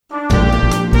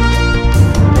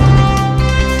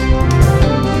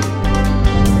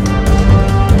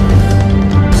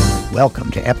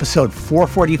Welcome to episode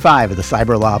 445 of the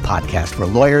Cyber Law Podcast. We're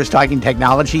lawyers talking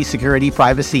technology, security,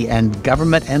 privacy, and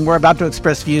government, and we're about to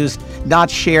express views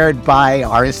not shared by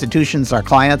our institutions, our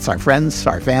clients, our friends,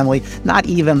 our family, not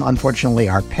even, unfortunately,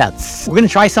 our pets. We're going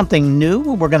to try something new.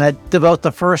 We're going to devote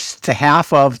the first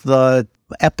half of the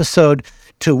episode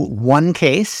to one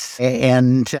case,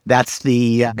 and that's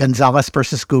the Gonzalez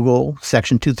versus Google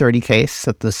Section 230 case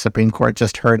that the Supreme Court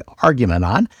just heard argument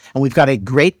on. And we've got a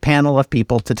great panel of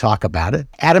people to talk about it.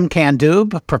 Adam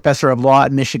Kandub, professor of law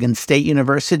at Michigan State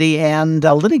University and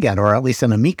a litigant, or at least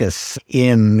an amicus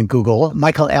in Google.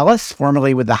 Michael Ellis,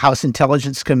 formerly with the House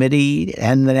Intelligence Committee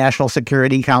and the National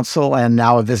Security Council, and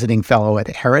now a visiting fellow at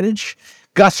Heritage.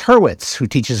 Gus Hurwitz, who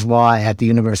teaches law at the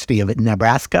University of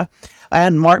Nebraska.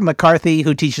 And Mark McCarthy,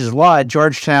 who teaches law at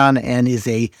Georgetown and is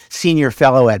a senior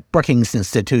fellow at Brookings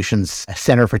Institution's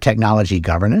Center for Technology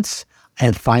Governance.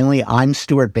 And finally, I'm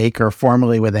Stuart Baker,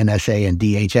 formerly with NSA and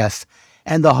DHS,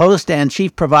 and the host and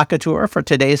chief provocateur for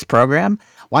today's program.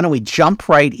 Why don't we jump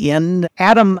right in?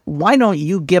 Adam, why don't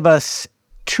you give us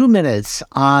 2 minutes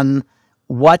on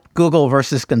what Google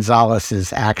versus Gonzalez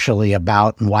is actually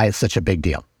about and why it's such a big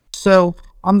deal? So,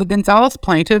 the Gonzalez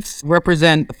plaintiffs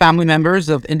represent family members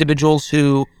of individuals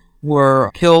who were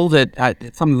killed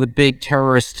at some of the big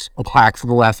terrorist attacks of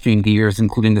the last few years,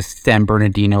 including the San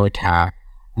Bernardino attack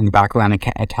and the Bataclan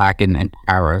attack in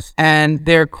Paris. And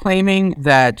they're claiming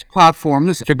that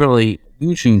platforms, particularly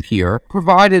YouTube here,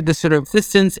 provided the sort of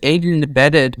assistance, aided and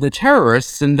abetted the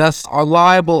terrorists, and thus are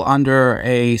liable under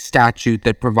a statute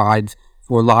that provides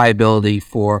for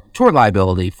tort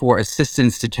liability for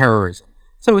assistance to terrorism.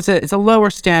 So it's a lower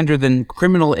standard than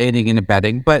criminal aiding and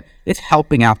abetting, but it's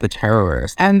helping out the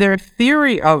terrorists. And their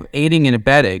theory of aiding and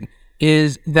abetting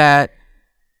is that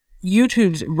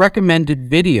YouTube's recommended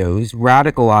videos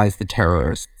radicalize the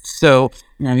terrorists. So,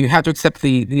 you have to accept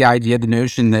the idea, the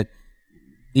notion that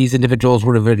these individuals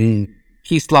would have been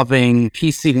peace-loving,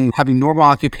 peace-seeking, having normal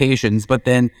occupations, but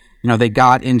then, they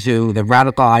got into the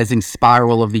radicalizing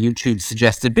spiral of the YouTube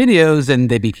suggested videos and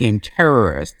they became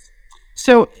terrorists.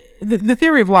 So, the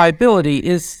theory of liability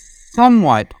is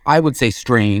somewhat, I would say,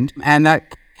 strained, and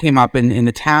that came up in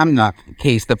the Tamna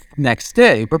case the next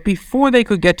day. But before they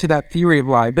could get to that theory of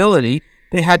liability,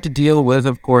 they had to deal with,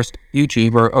 of course,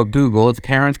 YouTube or Google, its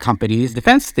parent company's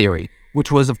defense theory,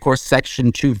 which was, of course,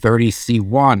 Section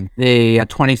 230C1, the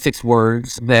 26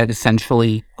 words that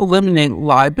essentially eliminate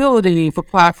liability for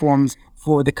platforms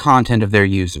for the content of their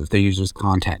users'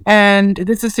 content. And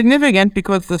this is significant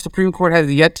because the Supreme Court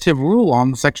has yet to rule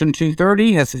on Section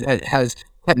 230, has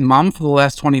kept mum for the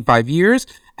last 25 years,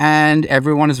 and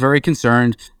everyone is very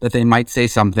concerned that they might say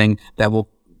something that will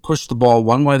push the ball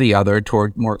one way or the other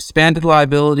toward more expanded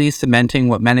liability, cementing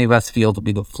what many of us feel to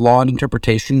be the flawed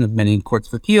interpretation of many courts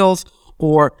of appeals,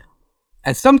 or,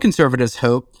 as some conservatives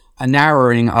hope, a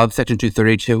narrowing of Section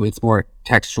 230 to its more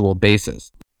textual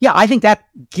basis. Yeah, I think that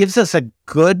gives us a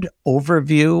good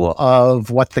overview of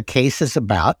what the case is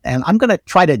about. And I'm going to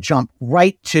try to jump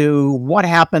right to what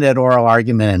happened at oral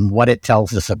argument and what it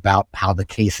tells us about how the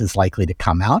case is likely to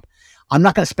come out. I'm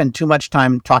not going to spend too much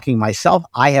time talking myself.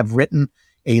 I have written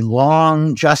a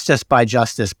long justice by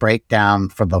justice breakdown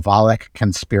for the Volokh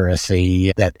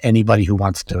conspiracy that anybody who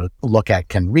wants to look at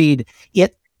can read.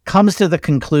 It comes to the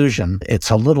conclusion, it's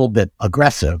a little bit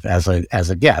aggressive as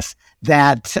a guess,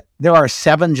 that there are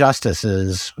 7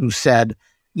 justices who said,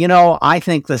 I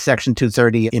think the Section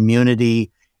 230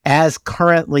 immunity as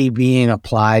currently being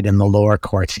applied in the lower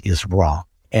courts is wrong.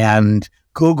 And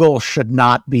Google should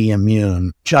not be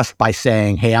immune just by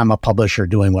saying, hey, I'm a publisher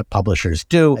doing what publishers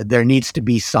do. There needs to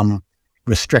be some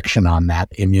restriction on that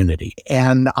immunity.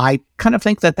 And I kind of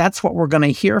think that that's what we're going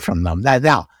to hear from them.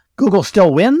 Now, Google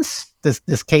still wins.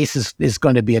 This case is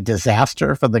going to be a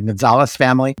disaster for the Gonzalez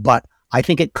family, but I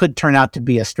think it could turn out to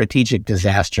be a strategic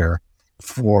disaster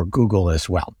for Google as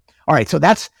well. All right, so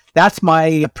that's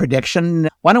my prediction.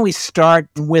 Why don't we start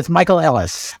with Michael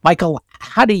Ellis? Michael,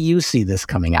 how do you see this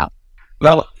coming out?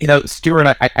 Well,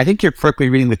 Stuart, I think you're correctly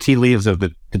reading the tea leaves of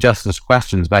the justice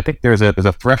questions, but I think there's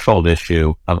a threshold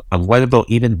issue of whether they'll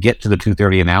even get to the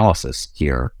 230 analysis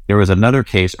here. There was another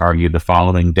case argued the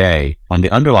following day on the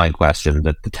underlying question,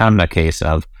 the Tamna case,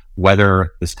 of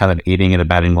whether this kind of aiding and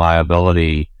abetting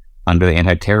liability under the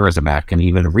Anti-Terrorism Act can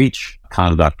even reach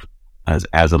conduct as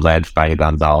alleged by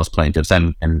Gonzalez plaintiffs,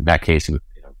 and in that case,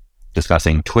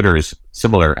 discussing Twitter's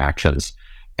similar actions.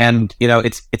 And,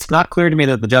 it's not clear to me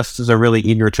that the justices are really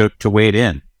eager to wade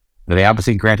in. They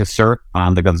obviously granted cert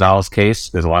on the Gonzalez case.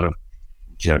 There's a lot of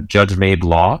judge-made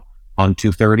law on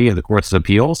 230 in the courts of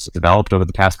appeals developed over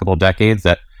the past couple of decades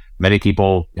that many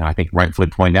people, I think rightfully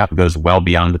point out, goes well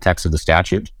beyond the text of the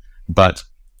statute. But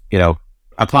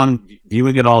upon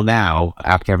viewing it all now,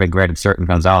 after having granted cert in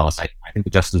Gonzalez, I think the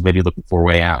justices may be looking for a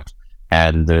way out.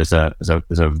 And there's a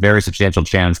very substantial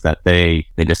chance that they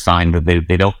just find that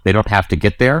they don't have to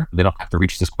get there. They don't have to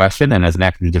reach this question. And as an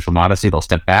act of judicial modesty, they'll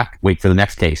step back, wait for the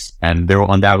next case. And there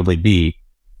will undoubtedly be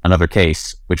another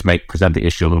case which might present the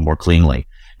issue a little more cleanly.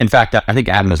 In fact, I think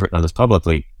Adam has written on this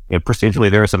publicly.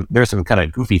 Procedurally, there are some kind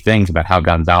of goofy things about how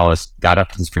Gonzalez got up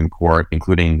to the Supreme Court,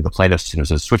 including the plaintiffs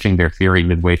switching their theory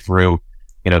midway through.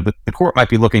 The court might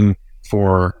be looking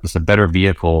for just a better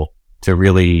vehicle to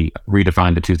really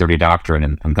redefine the 230 doctrine,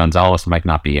 and Gonzalez might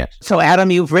not be it. So,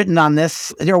 Adam, you've written on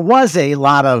this. There was a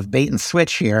lot of bait and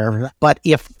switch here, but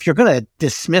if you're going to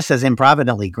dismiss as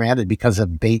improvidently granted because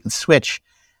of bait and switch,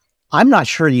 I'm not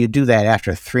sure you do that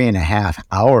after 3.5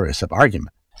 hours of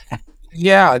argument.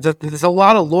 Yeah, there's a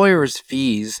lot of lawyers'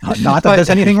 fees. Not that there's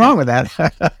anything wrong with that.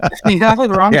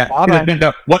 Nothing wrong with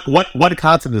that. What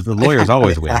concept is the lawyers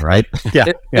always win, right?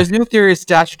 There's no theory of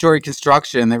statutory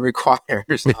construction that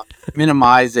requires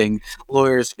minimizing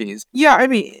lawyers' fees. Yeah, I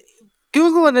mean,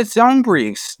 Google in its own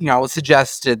briefs,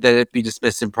 suggested that it be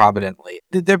dismissed improvidently.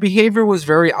 Their behavior was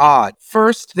very odd.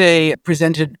 First, they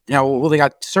presented, they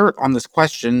got cert on this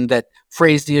question that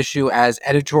phrased the issue as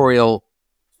editorial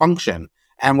function,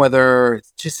 and whether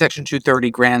Section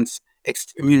 230 grants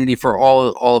immunity for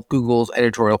all of Google's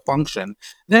editorial function.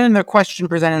 Then in their question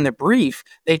presented in the brief,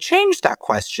 they changed that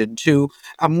question to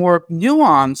a more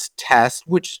nuanced test,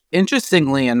 which,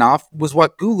 interestingly enough, was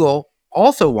what Google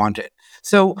also wanted.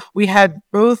 So we had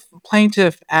both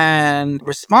plaintiff and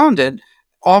respondent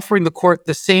offering the court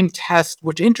the same test,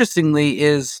 which, interestingly,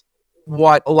 is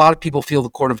what a lot of people feel the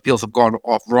Court of Appeals have gone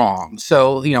off wrong.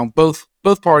 So,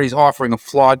 both parties offering a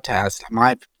flawed test, in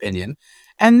my opinion.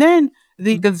 And then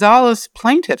the Gonzalez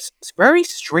plaintiffs very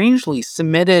strangely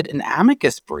submitted an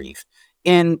amicus brief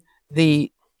in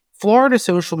the Florida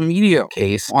social media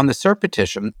case on the cert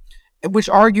petition, which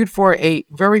argued for a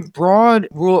very broad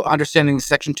rule understanding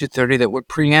Section 230 that would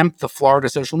preempt the Florida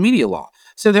social media law.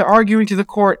 So they're arguing to the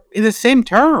court in the same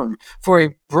term for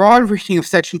a broad reading of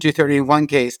Section 230 in one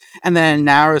case, and then a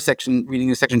narrow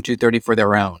reading of Section 230 for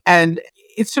their own. And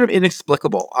it's sort of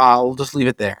inexplicable. I'll just leave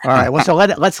it there. All right. Well, so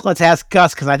let's ask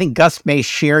Gus, because I think Gus may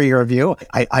share your view.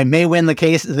 I may win the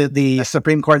case, the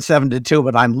Supreme Court 7-2,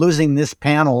 but I'm losing this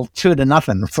panel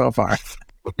 2-0 so far.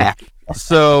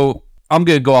 So I'm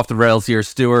going to go off the rails here,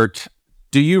 Stuart.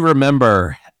 Do you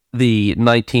remember the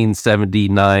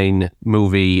 1979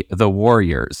 movie The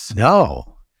Warriors?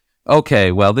 No.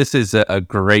 Okay, well, this is a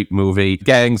great movie.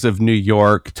 Gangs of New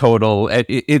York, total.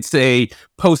 It's a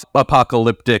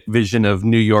post-apocalyptic vision of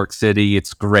New York City.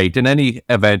 It's great. In any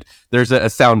event, there's a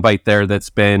soundbite there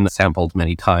that's been sampled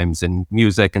many times in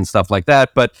music and stuff like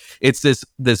that. But it's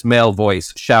this male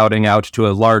voice shouting out to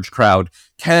a large crowd,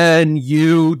 "Can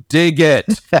you dig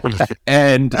it?"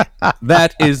 And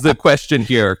that is the question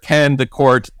here. Can the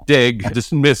court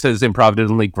dismiss as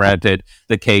improvidently granted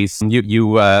the case?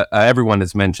 Everyone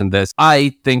has mentioned this.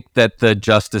 I think that the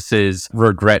justices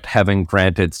regret having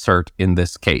granted cert in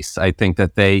this case. I think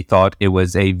that they thought it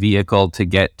was a vehicle to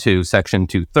get to Section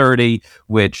 230,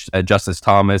 which Justice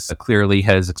Thomas clearly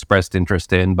has expressed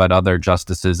interest in, but other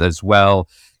justices as well.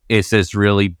 It's this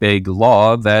really big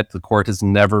law that the court has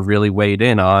never really weighed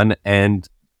in on, and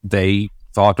they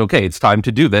thought, okay, it's time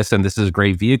to do this, and this is a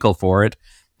great vehicle for it.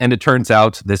 And it turns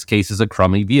out this case is a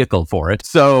crummy vehicle for it.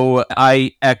 So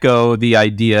I echo the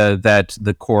idea that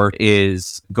the court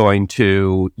is going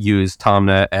to use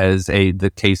Tomna as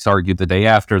the case argued the day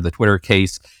after, the Twitter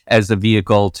case, as a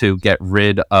vehicle to get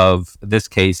rid of this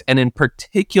case. And in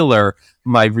particular,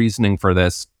 my reasoning for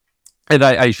this, and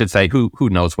I should say, who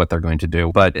knows what they're going to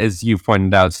do. But as you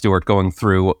pointed out, Stuart, going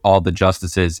through all the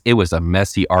justices, it was a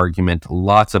messy argument,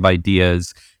 lots of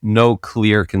ideas, no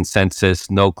clear consensus,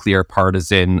 no clear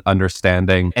partisan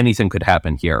understanding. Anything could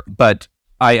happen here. But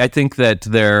I think that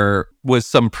there was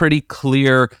some pretty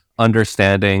clear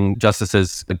understanding.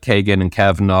 Justices Kagan and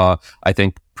Kavanaugh, I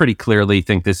think, pretty clearly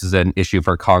think this is an issue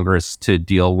for Congress to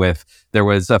deal with. There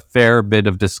was a fair bit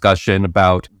of discussion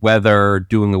about whether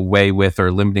doing away with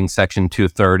or limiting Section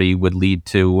 230 would lead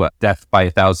to death by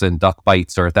 1,000 duck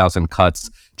bites or 1,000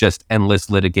 cuts, just endless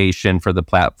litigation for the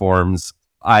platforms.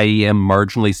 I am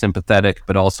marginally sympathetic,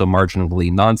 but also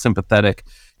marginally non-sympathetic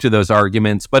to those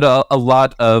arguments, but a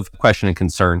lot of question and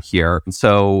concern here.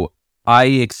 So I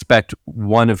expect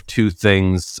one of two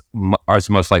things is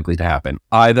most likely to happen.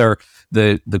 Either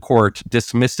the court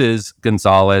dismisses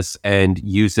Gonzalez and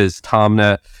uses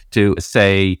Tomna to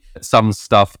say some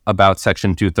stuff about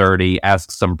Section 230,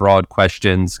 ask some broad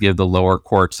questions, give the lower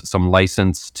courts some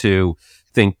license to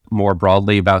think more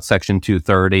broadly about Section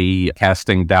 230,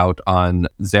 casting doubt on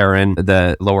Zarin,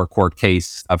 the lower court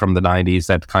case from the 90s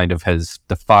that kind of has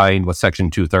defined what Section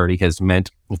 230 has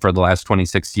meant for the last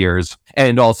 26 years,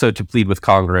 and also to plead with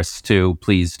Congress to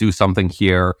please do something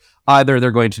here. Either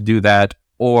they're going to do that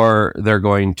or they're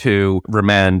going to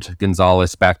remand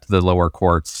Gonzalez back to the lower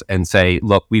courts and say,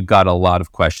 look, we've got a lot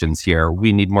of questions here.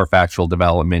 We need more factual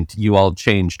development. You all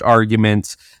changed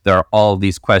arguments. There are all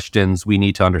these questions. We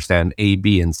need to understand A,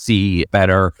 B, and C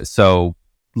better. So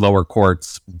lower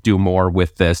courts do more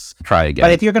with this. Try again.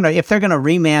 But if they're gonna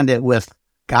remand it with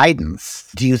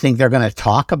guidance, do you think they're going to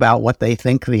talk about what they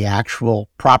think the actual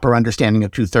proper understanding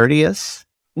of 230 is?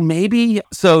 Maybe.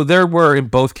 So there were, in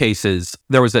both cases,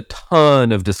 there was a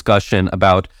ton of discussion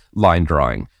about line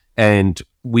drawing. And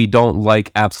we don't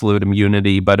like absolute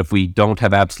immunity, but if we don't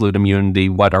have absolute immunity,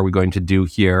 what are we going to do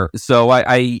here? So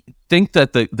I think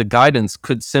that the guidance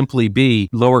could simply be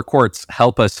lower courts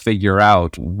help us figure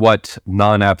out what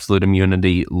non-absolute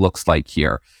immunity looks like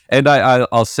here. And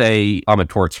I'll say, I'm a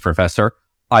torts professor.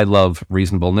 I love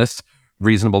reasonableness.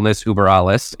 Reasonableness uber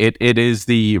alles. It is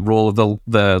the rule of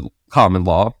the common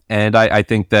law. And I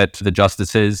think that the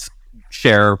justices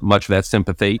share much of that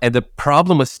sympathy. And the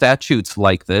problem with statutes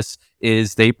like this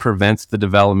is they prevent the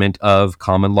development of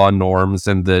common law norms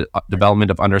and the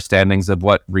development of understandings of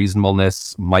what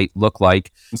reasonableness might look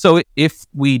like. So if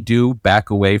we do back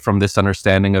away from this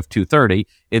understanding of 230,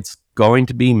 it's going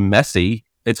to be messy.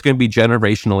 It's going to be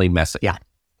generationally messy. Yeah,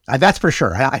 that's for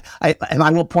sure. And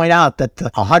I will point out that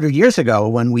 100 years ago,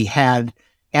 when we had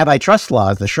antitrust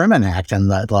laws, the Sherman Act and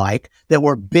the like, that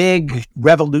were big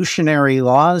revolutionary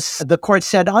laws, the court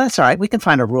said, oh, that's all right, we can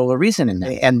find a rule of reason in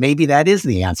there. And maybe that is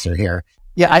the answer here.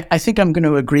 Yeah, I think I'm going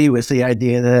to agree with the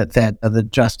idea that the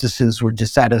justices were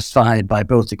dissatisfied by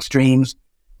both extremes.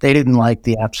 They didn't like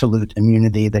the absolute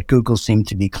immunity that Google seemed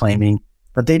to be claiming,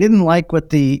 but they didn't like what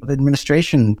the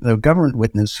administration, the government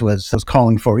witness was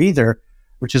calling for either,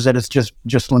 which is that it's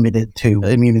just limited to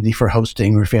immunity for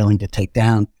hosting or failing to take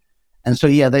down. And so,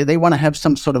 yeah, they want to have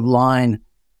some sort of line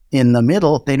in the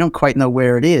middle. They don't quite know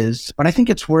where it is. But I think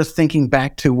it's worth thinking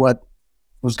back to what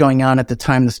was going on at the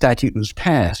time the statute was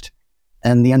passed.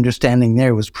 And the understanding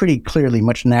there was pretty clearly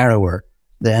much narrower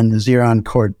than the Zeron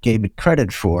court gave it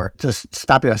credit for. Just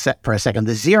stop you for a second.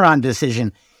 The Zeron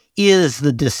decision is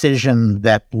the decision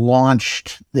that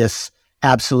launched this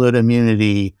absolute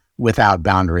immunity without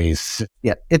boundaries.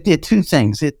 Yeah, it did two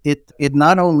things. It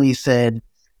not only said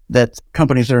that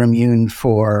companies are immune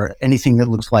for anything that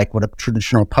looks like what a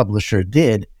traditional publisher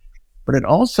did, but it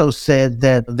also said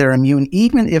that they're immune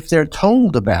even if they're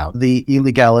told about the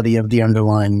illegality of the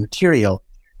underlying material.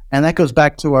 And that goes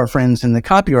back to our friends in the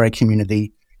copyright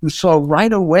community who saw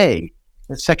right away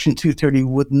that Section 230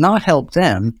 would not help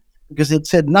them because it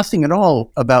said nothing at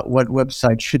all about what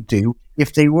websites should do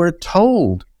if they were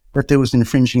told that there was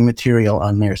infringing material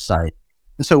on their site.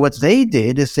 And so what they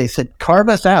did is they said, carve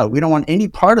us out. We don't want any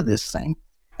part of this thing.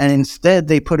 And instead,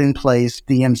 they put in place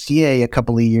the MCA a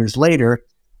couple of years later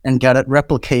and got it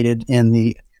replicated in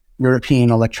the European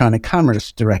Electronic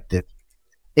Commerce Directive.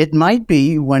 It might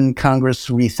be when Congress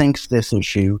rethinks this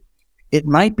issue, it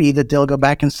might be that they'll go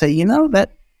back and say, you know,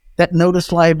 that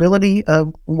notice liability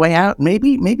way out,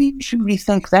 maybe you should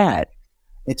rethink that.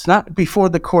 It's not before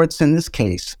the courts in this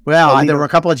case. Well, there were a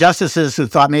couple of justices who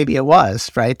thought maybe it was,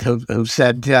 right? Who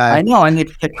said... I know, and they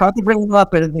tried to bring it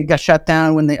up, but they got shut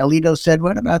down when Alito said,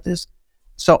 what about this?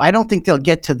 So I don't think they'll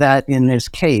get to that in this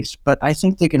case, but I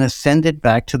think they're going to send it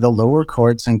back to the lower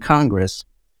courts and Congress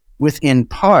with, in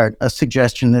part, a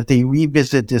suggestion that they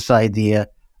revisit this idea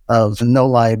of no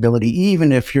liability,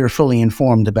 even if you're fully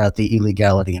informed about the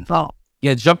illegality involved.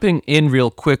 Yeah, jumping in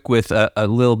real quick with a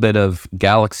little bit of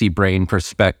galaxy brain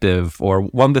perspective, or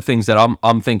one of the things that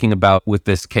I'm thinking about with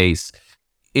this case,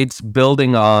 it's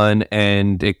building on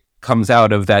and it comes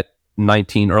out of that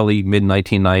early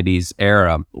mid-1990s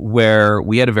era where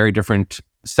we had a very different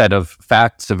set of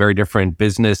facts, a very different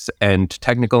business and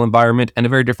technical environment, and a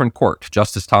very different court.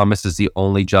 Justice Thomas is the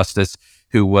only justice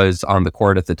who was on the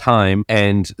court at the time.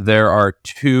 And there are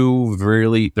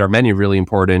many really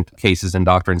important cases and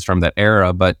doctrines from that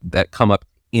era, but that come up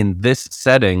in this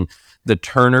setting. The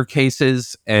Turner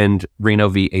cases and Reno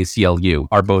v. ACLU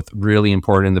are both really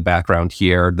important in the background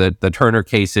here. The Turner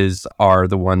cases are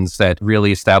the ones that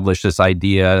really establish this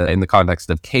idea in the context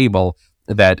of cable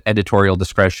that editorial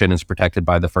discretion is protected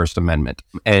by the First Amendment.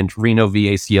 And Reno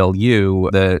v.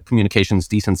 ACLU, the Communications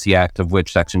Decency Act, of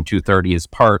which Section 230 is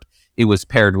part, it was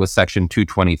paired with Section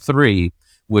 223,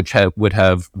 which would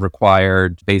have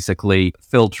required basically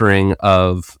filtering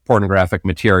of pornographic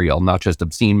material, not just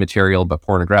obscene material, but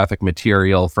pornographic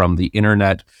material from the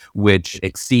internet, which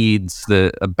exceeds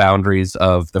the boundaries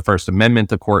of the First Amendment,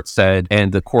 the court said,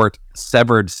 and the court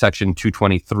severed Section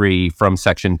 223 from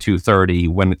Section 230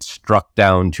 when it struck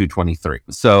down 223.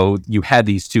 So you had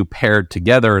these two paired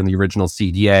together in the original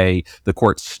CDA. The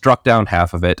court struck down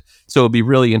half of it. So it'd be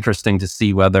really interesting to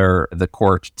see whether the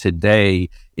court today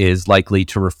is likely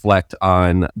to reflect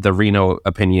on the Reno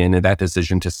opinion and that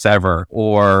decision to sever,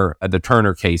 or the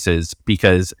Turner cases,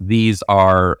 because these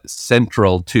are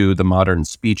central to the modern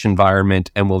speech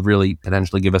environment and will really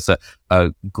potentially give us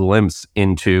a glimpse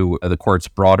into the court's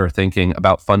broader thinking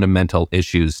about fundamental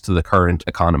issues to the current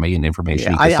economy and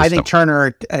information ecosystem. I think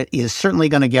Turner is certainly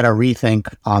going to get a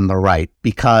rethink on the right,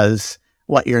 because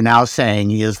what you're now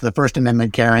saying is the First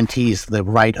Amendment guarantees the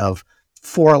right of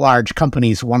 4 large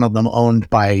companies, one of them owned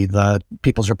by the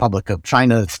People's Republic of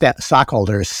China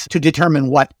stockholders, to determine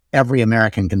what every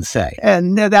American can say.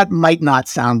 And that might not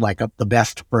sound like the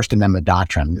best First Amendment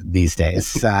doctrine these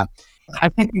days. I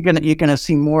think you're gonna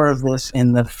see more of this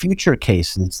in the future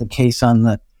cases. The case on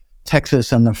the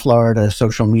Texas and the Florida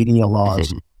social media laws.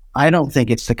 Mm-hmm. I don't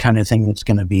think it's the kind of thing that's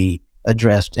going to be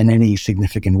addressed in any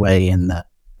significant way in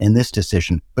this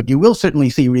decision. But you will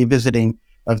certainly see revisiting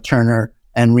of Turner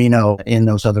and Reno in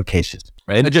those other cases.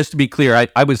 Right. And just to be clear,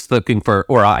 I was looking for,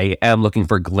 or I am looking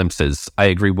for glimpses. I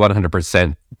agree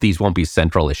 100%. These won't be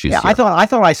central issues. Yeah, here. I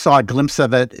thought I saw glimpses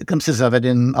of it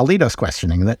in Alito's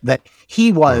questioning, that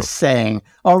he was saying,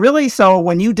 oh, really? So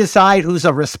when you decide who's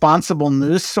a responsible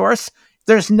news source,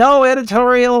 there's no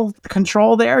editorial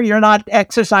control there? You're not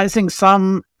exercising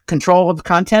some control of the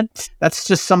content? That's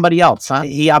just somebody else, huh?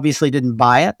 He obviously didn't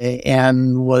buy it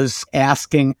and was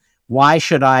asking, why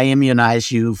should I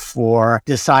immunize you for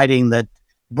deciding that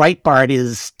Breitbart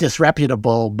is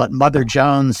disreputable, but Mother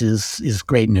Jones is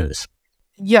great news?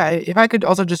 Yeah, if I could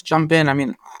also just jump in. I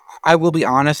mean, I will be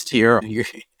honest here.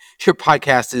 Your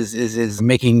podcast is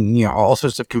making, all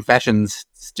sorts of confessions,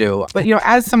 Stu. But,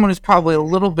 as someone who's probably a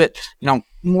little bit,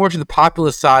 more to the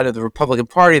populist side of the Republican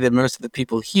Party than most of the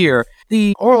people here,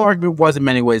 the oral argument was in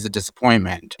many ways a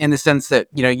disappointment, in the sense that,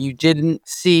 you didn't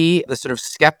see the sort of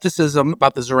skepticism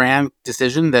about the Zoran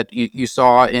decision that you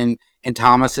saw in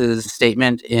Thomas's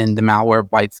statement in the Malware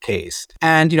Bytes case.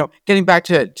 And, getting back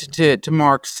to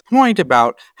Mark's point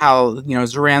about how,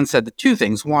 Zoran said the two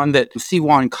things. One, that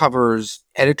C1 covers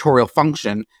editorial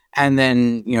function, and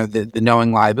then, the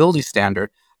knowing liability standard.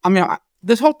 I mean,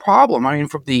 this whole problem,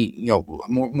 from the,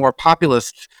 more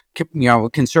populist,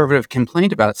 conservative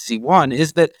complaint about C1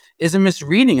 is a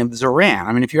misreading of Zoran.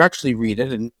 I mean, if you actually read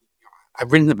it, and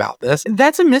I've written about this,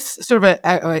 that's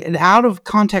an out of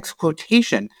context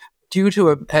quotation due to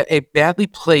a badly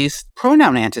placed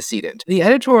pronoun antecedent. The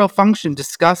editorial function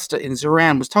discussed in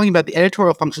Zoran was talking about the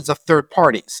editorial functions of third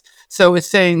parties. So it's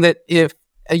saying that if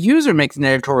a user makes an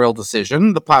editorial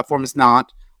decision, the platform is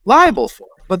not liable for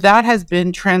it. But that has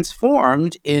been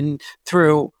transformed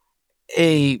through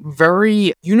a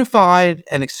very unified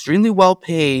and extremely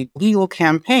well-paid legal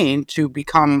campaign to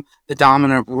become the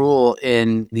dominant rule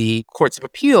in the courts of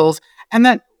appeals. And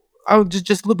that,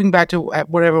 just looping back to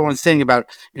what everyone's saying about,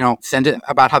 send it,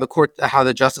 about how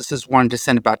the justices wanted to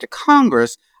send it back to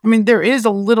Congress. I mean, there is a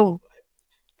little,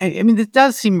 it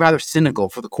does seem rather cynical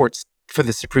for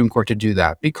the Supreme Court to do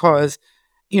that, because,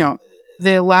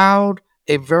 they allowed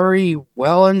a very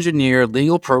well-engineered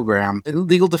legal program, a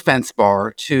legal defense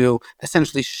bar, to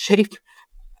essentially shape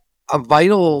a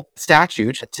vital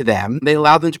statute to them. They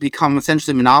allowed them to become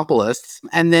essentially monopolists,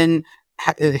 and then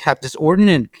have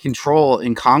disordinate control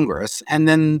in Congress. And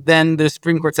then the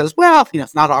Supreme Court says, well,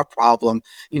 it's not our problem.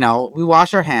 We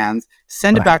wash our hands,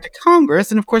 send it back to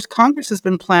Congress. And of course, Congress has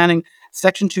been planning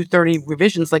Section 230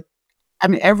 revisions.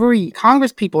 Every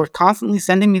Congress people are constantly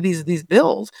sending me these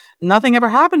bills. Nothing ever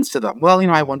happens to them. Well,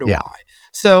 I wonder why.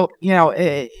 So,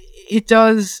 it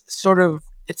does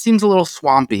it seems a little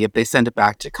swampy if they send it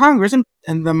back to Congress. And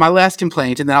then my last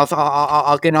complaint, and then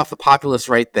I'll get off the populist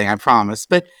right thing, I promise.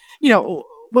 But,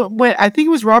 what I think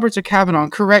it was Roberts or Kavanaugh,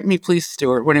 correct me please,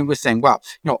 Stuart, when he was saying, well,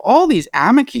 all these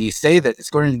amici say that it's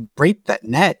going to break that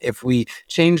net if we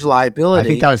change liability. I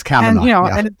think that was Kavanaugh.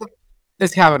 And,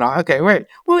 it's Kavanaugh. Okay, right.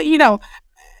 Well,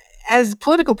 as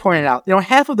Political pointed out,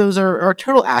 half of those are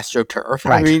total astroturf.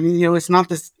 Right. It's not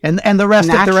this. And the rest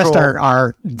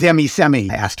are demi-semi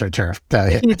astroturf.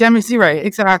 Right,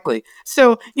 exactly.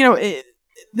 So,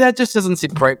 that just doesn't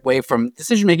seem the right way from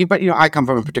decision making, but I come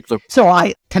from a particular. So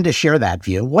I tend to share that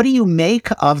view. What do you make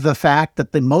of the fact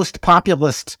that the most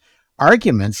populist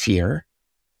arguments here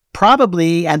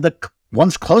probably, and the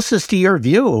one's closest to your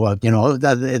view.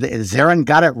 Zarin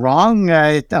got it wrong.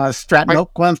 Stratton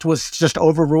Oakland was just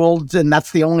overruled, and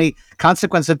that's the only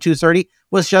consequence of 230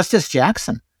 was Justice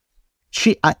Jackson.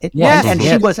 She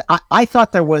was. I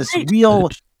thought there was real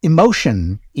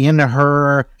emotion in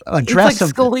her address. It's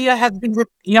like Scalia has been.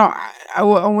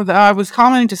 I was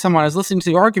commenting to someone. I was listening to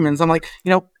the arguments. I'm like,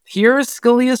 here's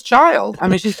Scalia's child. I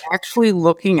mean, she's actually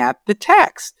looking at the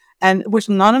text. And which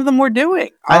none of them were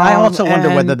doing. I also wonder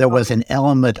whether there was an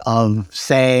element of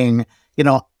saying,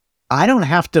 I don't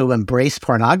have to embrace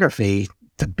pornography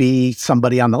to be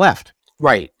somebody on the left.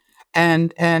 Right.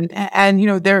 And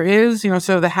there is,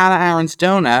 so the Hannah Arendt's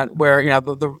donut where,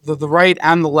 the right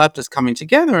and the left is coming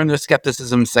together in their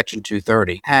skepticism, Section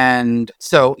 230. And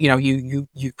so,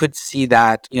 you could see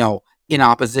that, in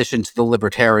opposition to the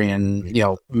libertarian,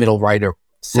 middle right or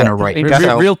center right.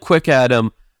 Real quick,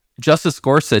 Adam. Justice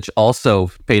Gorsuch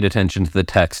also paid attention to the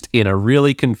text in a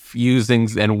really confusing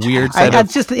and weird set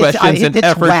of questions and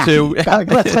effort to...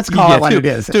 Let's call it what it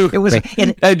is. It was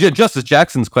Justice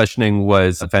Jackson's questioning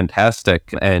was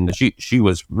fantastic, and she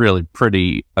was really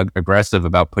pretty aggressive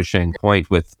about pushing point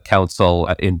with counsel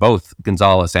in both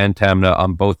Gonzalez and Tamna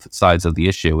on both sides of the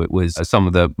issue. It was some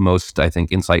of the most, I think,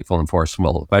 insightful and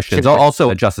forceful questions.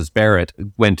 Also, Justice Barrett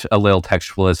went a little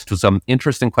textualist to some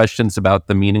interesting questions about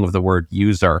the meaning of the word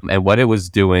user and what it was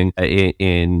doing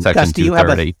in Section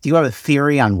 230. Do you have a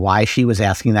theory on why she was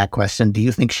asking that question? Do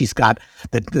you think she's that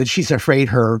she's afraid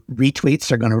her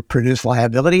retweets are going to produce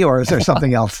liability, or is there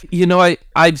something else?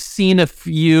 I've seen a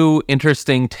few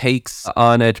interesting takes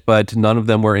on it, but none of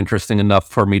them were interesting enough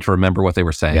for me to remember what they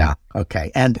were saying. Yeah. Okay.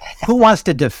 And who wants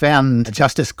to defend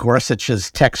Justice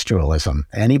Gorsuch's textualism?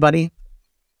 Anybody?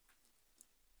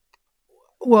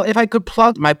 Well, if I could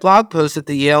plug my blog post at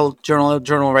the Yale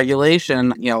Journal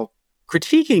Regulation,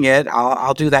 critiquing it,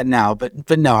 I'll do that now.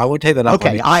 But no, I won't take that up.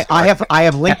 Okay, I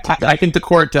have linked. I think the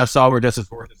court saw where Justice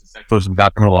Gorsuch's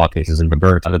about criminal law cases in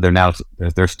McGirt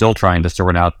that they're still trying to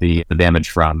sort out the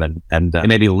damage from, and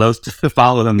maybe loath to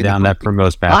follow them down that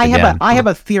primrose path. I have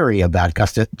a theory about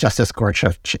Justice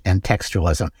Gorsuch and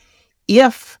textualism.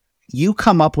 If you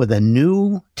come up with a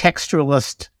new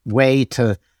textualist way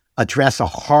to address a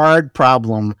hard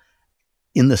problem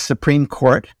in the Supreme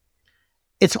Court,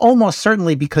 it's almost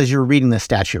certainly because you're reading the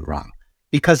statute wrong.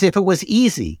 Because if it was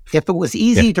easy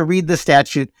to read the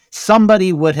statute,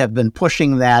 somebody would have been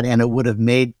pushing that and it would have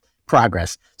made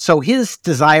progress. So his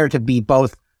desire to be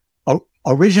both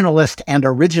originalist and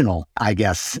original, I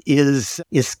guess, is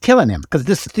killing him. Because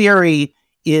this theory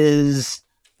is,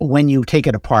 when you take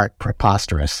it apart,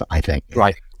 preposterous, I think.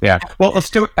 Right. Yeah. Well,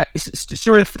 Stuart,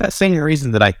 for that same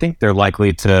reason that I think they're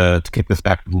likely to kick this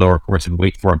back to the lower courts and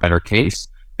wait for a better case,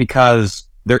 because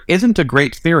there isn't a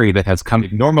great theory that has come.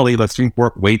 Normally, the Supreme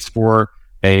Court waits for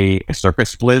a circuit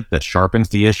split that sharpens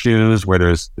the issues, where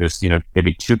there's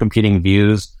maybe two competing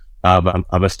views of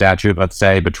a statute, let's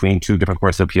say, between two different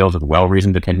courts of appeals with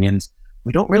well-reasoned opinions.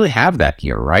 We don't really have that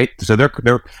here, right? So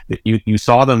you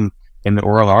saw them in the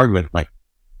oral argument, like,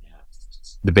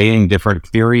 debating different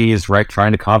theories, right?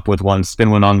 Trying to come up with one, spin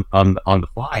one on the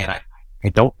fly. And I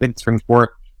don't think the Supreme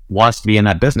Court wants to be in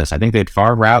that business. I think they'd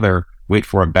far rather wait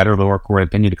for a better lower court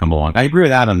opinion to come along. I agree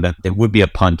with Adam that it would be a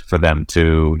punt for them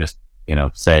to just,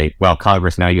 say, well,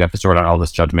 Congress, now you have to sort out all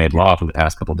this judge-made law from the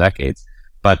past couple decades.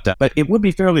 But it would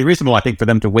be fairly reasonable, I think, for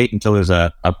them to wait until there's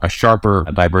a sharper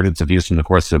divergence of views from the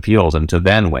courts of appeals and to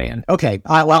then weigh in. Okay.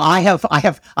 Well, I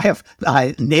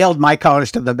have nailed my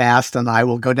colors to the mast, and I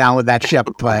will go down with that ship.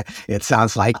 It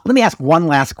sounds like. Let me ask one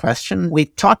last question. We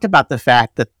talked about the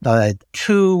fact that the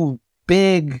two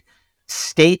big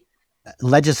state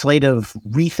legislative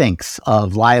rethinks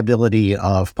of liability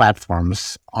of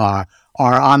platforms are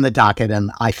on the docket,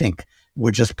 and I think were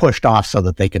just pushed off so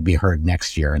that they could be heard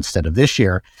next year instead of this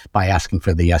year by asking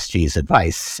for the SG's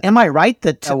advice. Am I right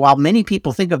that while many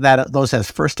people think of those as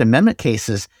First Amendment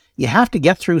cases, you have to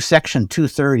get through Section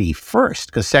 230 first,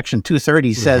 because Section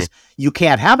 230 says you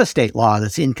can't have a state law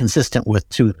that's inconsistent with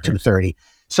 230.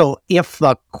 So if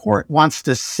the court wants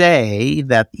to say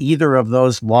that either of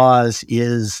those laws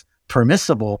is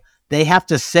permissible, they have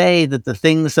to say that the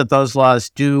things that those laws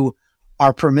do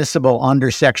are permissible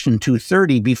under Section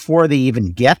 230 before they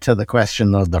even get to the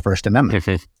question of the First Amendment.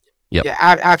 Yep. Yeah,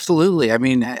 absolutely. I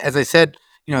mean, as I said,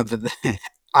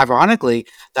 ironically,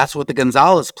 that's what the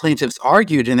Gonzalez plaintiffs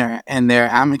argued in their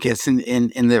amicus in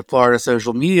the Florida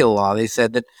social media law. They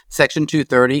said that Section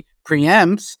 230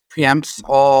 preempts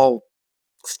all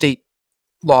state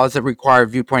laws that require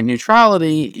viewpoint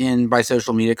neutrality by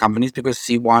social media companies because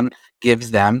C1 gives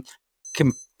them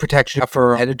protection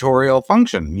for editorial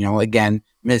function. Again,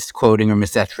 misquoting or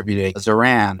misattributing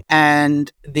Zoran.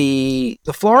 And the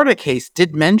Florida case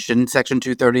did mention Section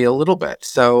 230 a little bit.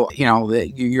 So,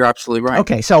 you're absolutely right.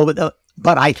 Okay, so,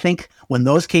 but I think when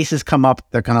those cases come up,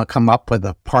 they're going to come up with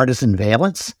a partisan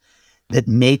valence that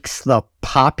makes the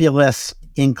populist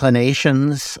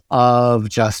inclinations of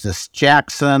Justice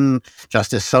Jackson,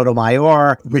 Justice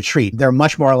Sotomayor retreat. They're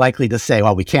much more likely to say,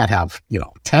 well, we can't have,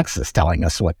 Texas telling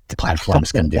us what the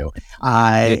platforms can do.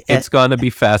 It's going to be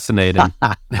fascinating.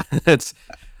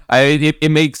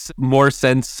 It makes more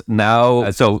sense now.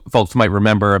 So folks might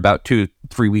remember about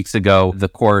 2-3 weeks ago, the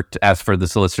court asked for the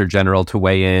Solicitor General to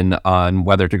weigh in on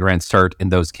whether to grant cert in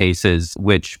those cases,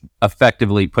 which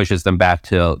effectively pushes them back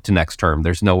to next term.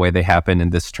 There's no way they happen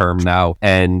in this term now.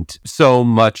 And so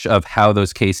much of how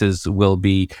those cases will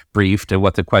be briefed and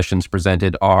what the questions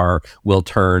presented are will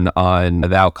turn on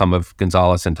the outcome of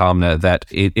Gonzalez and Tomna, that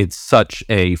it's such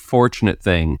a fortunate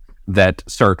thing that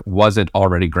cert wasn't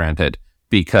already granted,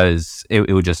 because it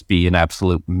would just be an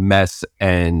absolute mess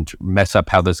and mess up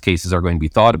how those cases are going to be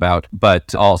thought about,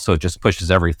 but also just pushes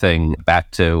everything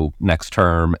back to next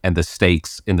term, and the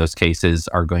stakes in those cases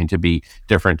are going to be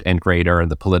different and greater, and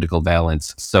the political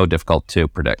valence so difficult to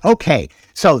predict. Okay,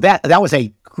 so that was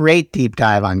a great deep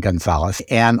dive on Gonzalez,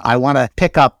 and I want to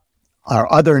pick up our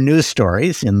other news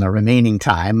stories in the remaining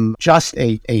time, just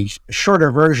a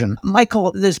shorter version.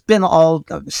 Michael, there's been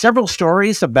several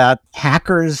stories about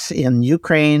hackers in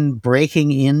Ukraine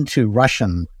breaking into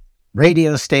Russian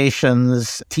radio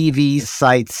stations, TV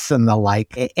sites, and the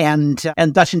like. And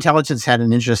Dutch intelligence had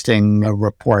an interesting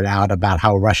report out about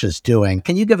how Russia's doing.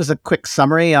 Can you give us a quick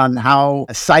summary on how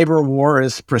cyber war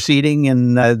is proceeding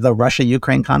in the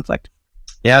Russia-Ukraine conflict?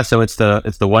 Yeah, so it's the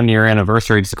 1 year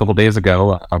anniversary just a couple of days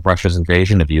ago of Russia's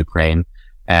invasion of Ukraine,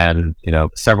 and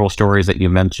several stories that you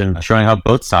mentioned showing how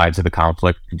both sides of the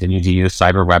conflict continue to use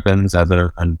cyber weapons as I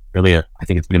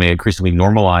think it's been an increasingly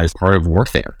normalized part of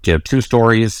warfare. You have 2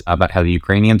 stories about how the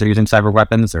Ukrainians are using cyber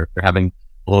weapons. They're having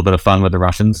a little bit of fun with the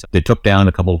Russians. They took down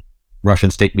a couple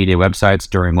Russian state media websites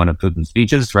during one of Putin's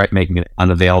speeches, right, making it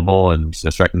unavailable and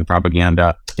striking the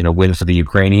propaganda, wins for the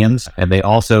Ukrainians. And they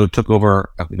also took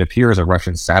over, it appears, a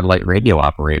Russian satellite radio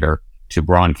operator to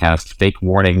broadcast fake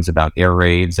warnings about air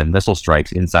raids and missile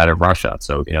strikes inside of Russia.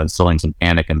 So, instilling some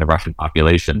panic in the Russian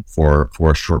population for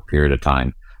a short period of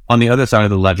time. On the other side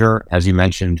of the ledger, as you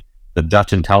mentioned, the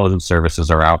Dutch intelligence services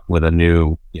are out with a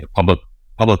new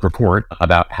public report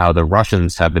about how the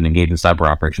Russians have been engaged in cyber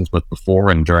operations both before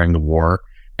and during the war,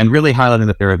 and really highlighting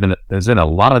that there's been a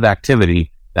lot of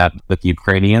activity that the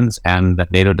Ukrainians and that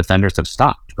NATO defenders have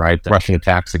stopped, right? The Russian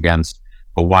attacks against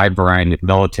a wide variety of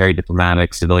military,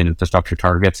 diplomatic, civilian infrastructure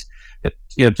targets.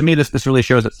 To me, this really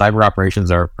shows that cyber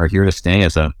operations are here to stay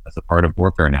as a part of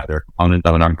warfare now. They're a component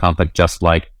of an armed conflict, just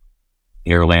like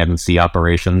air, land, and sea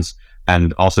operations.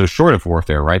 And also short of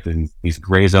warfare, right? These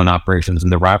gray zone operations in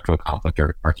the route to a conflict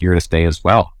are here to stay as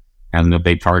well. And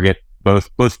they target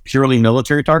both purely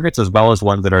military targets as well as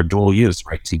ones that are dual use,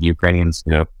 right? See the Ukrainians,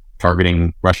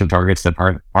 targeting Russian targets that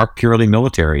are purely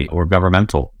military or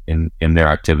governmental in their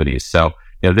activities. So,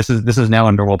 this is now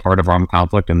a normal part of armed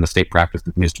conflict, and the state practice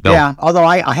continues to build. Yeah, although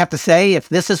I have to say, if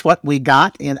this is what we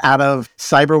got out of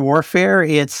cyber warfare,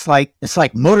 it's like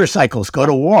motorcycles go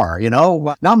to war.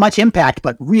 Not much impact,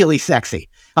 but really sexy.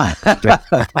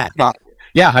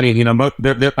 Yeah, I mean,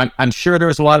 I'm sure there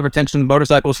was a lot of attention when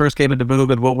motorcycles first came into boom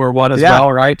in World War I as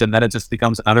well, right? And then it just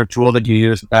becomes another tool that you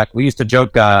use. In fact, we used to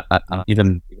joke,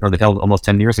 even almost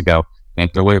 10 years ago, and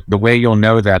the way you'll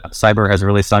know that cyber has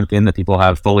really sunk in, that people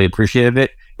have fully appreciated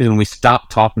it, is when we stop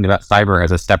talking about cyber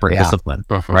as a separate discipline,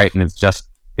 right? And it's just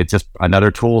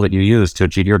another tool that you use to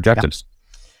achieve your objectives.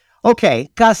 Okay,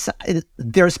 Gus,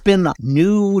 there's been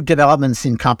new developments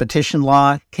in competition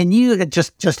law. Can you,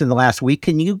 just in the last week,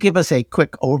 can you give us a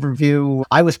quick overview?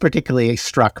 I was particularly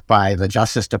struck by the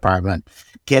Justice Department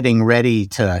getting ready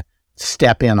to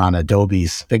step in on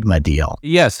Adobe's Figma deal.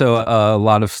 Yeah, so a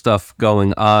lot of stuff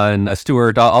going on.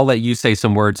 Stuart, I'll let you say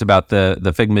some words about the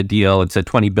Figma deal. It's a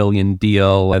 $20 billion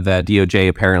deal that DOJ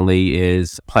apparently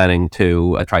is planning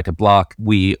to try to block.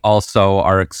 We also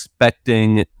are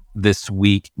expecting this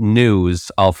week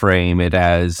news, I'll frame it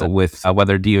as, with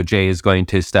whether DOJ is going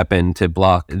to step in to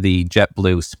block the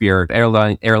JetBlue Spirit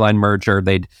airline merger.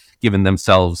 They'd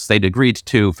agreed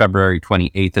to February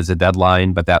 28th as a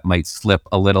deadline, but that might slip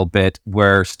a little bit.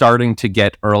 We're starting to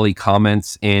get early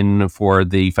comments in for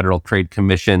the Federal Trade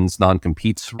Commission's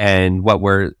non-competes. And what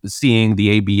we're seeing,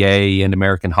 the ABA and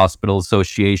American Hospital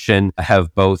Association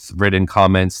have both written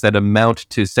comments that amount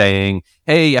to saying,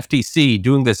 hey, FTC,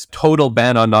 doing this total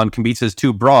ban on non-competes is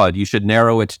too broad. You should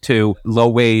narrow it to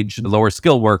low-wage,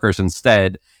 lower-skill workers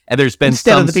instead. And there's been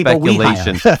Instead some of the people we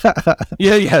speculation. hire.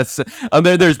 Yes.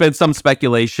 There's been some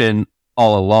speculation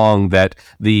all along that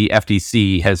the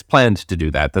FTC has planned to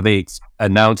do that they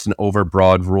announced an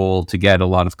overbroad rule to get a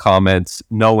lot of comments,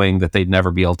 knowing that they'd never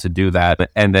be able to do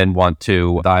that, and then want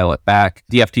to dial it back.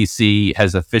 The FTC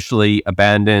has officially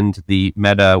abandoned the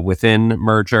Meta Within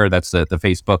merger. That's the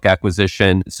Facebook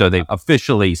acquisition. So they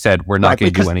officially said, we're not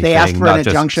going to do anything. They asked for an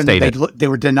injunction. They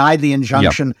were denied the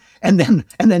injunction, and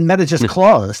then Meta just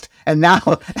closed. And now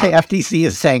the FTC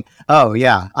is saying, oh,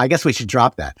 yeah, I guess we should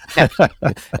drop that.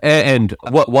 And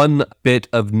what one bit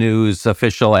of news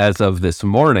official as of this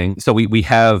morning, so we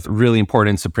have really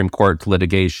important Supreme Court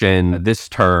litigation this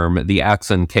term, the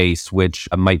Axon case, which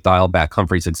might dial back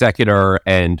Humphrey's executor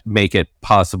and make it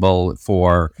possible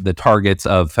for the targets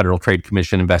of Federal Trade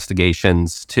Commission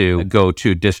investigations to go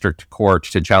to district court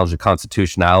to challenge the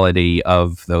constitutionality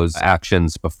of those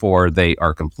actions before they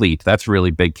are complete. That's a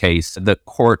really big case. The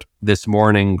court this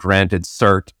morning granted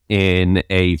cert in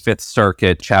a Fifth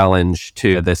Circuit challenge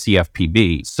to the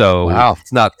CFPB. So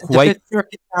It's not quite... The Fifth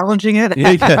Circuit challenging it?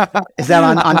 Is that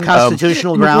on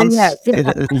constitutional grounds?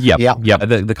 Yeah.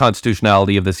 The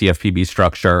constitutionality of the CFPB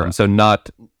structure. So not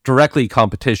directly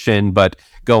competition, but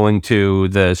going to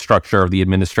the structure of the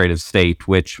administrative state,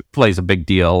 which plays a big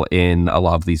deal in a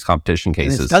lot of these competition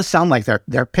cases. And it does sound like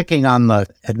they're picking on the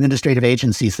administrative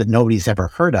agencies that nobody's ever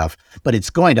heard of, but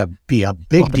it's going to be a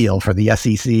big deal for the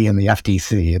SEC and the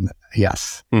FTC. And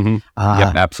yes. Mm-hmm.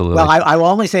 Absolutely. Well, I will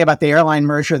only say about the airline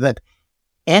merger that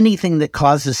anything that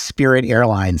causes Spirit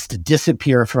Airlines to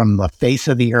disappear from the face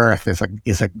of the earth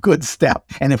is a good step.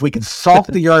 And if we can salt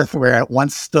the earth where it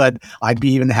once stood, I'd be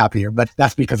even happier. But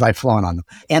that's because I've flown on them.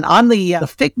 And on the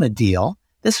Figma deal,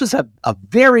 this was a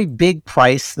very big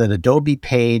price that Adobe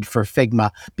paid for Figma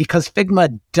because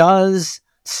Figma does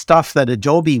stuff that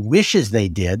Adobe wishes they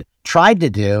did, tried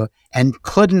to do, and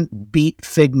couldn't beat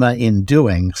Figma in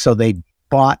doing. So they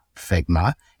bought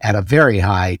Figma at a very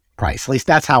high price. At least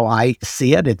that's how I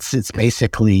see it. It's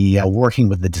basically working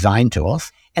with the design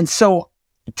tools. And so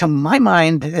to my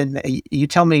mind, and you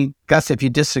tell me, Gus, if you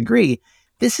disagree,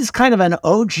 this is kind of an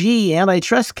OG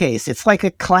antitrust case. It's like a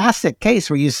classic case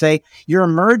where you say you're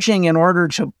merging in order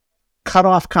to cut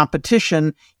off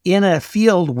competition in a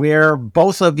field where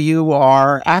both of you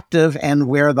are active and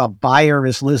where the buyer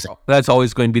is losing. That's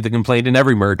always going to be the complaint in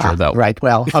every merger, though. Right.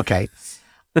 Well, okay.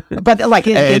 But like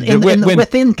in the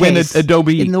Within case,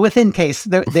 Adobe, in the Within case,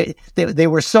 they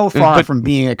were so far from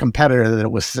being a competitor that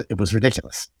it was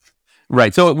ridiculous.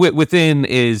 Right. So Within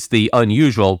is the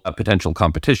unusual potential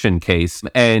competition case,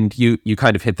 and you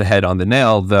kind of hit the head on the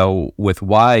nail, though, with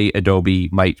why Adobe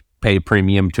might pay a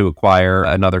premium to acquire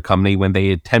another company when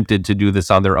they attempted to do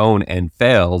this on their own and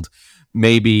failed.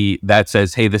 Maybe that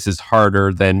says, hey, this is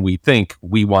harder than we think.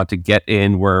 We want to get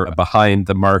in. We're behind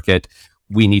the market.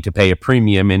 We need to pay a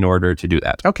premium in order to do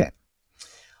that. Okay.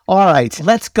 All right.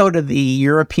 Let's go to the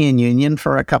European Union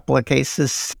for a couple of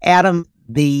cases. Adam,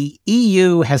 the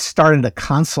EU has started a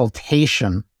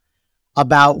consultation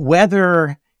about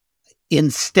whether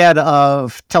instead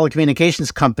of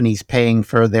telecommunications companies paying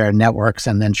for their networks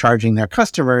and then charging their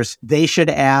customers, they should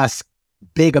ask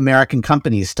big American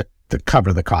companies to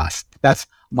cover the cost. That's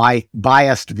my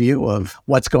biased view of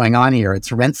what's going on here.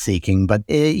 It's rent seeking, but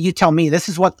you tell me, this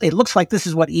is what it looks like. This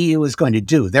is what EU is going to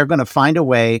do. They're going to find a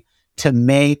way to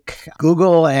make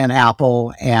Google and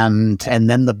Apple and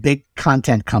then the big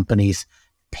content companies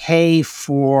pay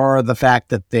for the fact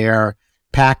that their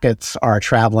packets are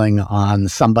traveling on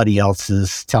somebody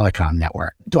else's telecom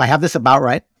network. Do I have this about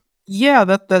right? Yeah,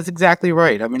 that's exactly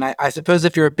right. I mean, I suppose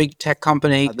if you're a big tech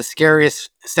company, the scariest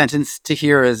sentence to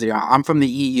hear is, I'm from the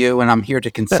EU and I'm here to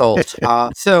consult.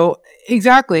 So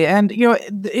exactly. And,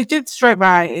 it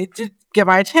did get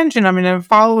my attention. I mean, I'm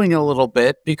following a little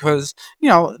bit because,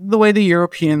 the way the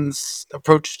Europeans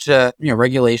approach to,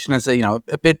 regulation is, a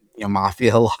bit,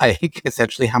 mafia-like.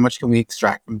 Essentially, how much can we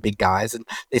extract from big guys? And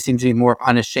they seem to be more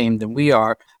unashamed than we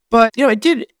are. But, it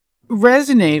did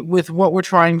resonate with what we're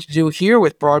trying to do here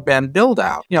with broadband build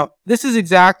out. This is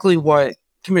exactly what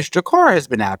Commissioner Carr has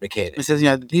been advocating. He says,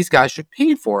 these guys should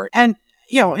pay for it. And,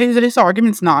 his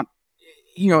argument's not,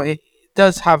 it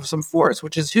does have some force,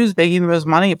 which is who's making the most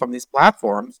money from these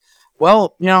platforms.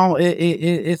 Well,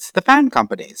 it's the fan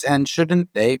companies, and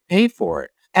shouldn't they pay for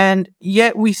it? And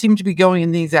yet we seem to be going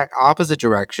in the exact opposite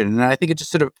direction. And I think it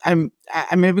just sort of, I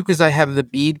maybe because I have the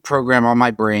BEAD program on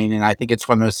my brain, and I think it's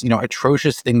one of those,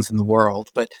 atrocious things in the world.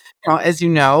 But, as you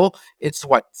know, it's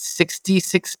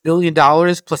 $66 billion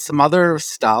plus some other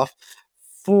stuff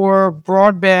for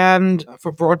broadband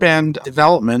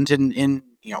development in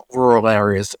rural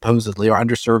areas, supposedly, or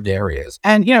underserved areas.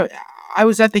 And, I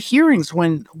was at the hearings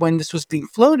when this was being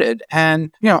floated,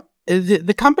 and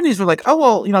the companies were like,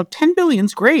 oh well, 10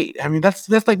 billion's great. I mean, that's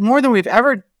like more than we've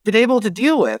ever been able to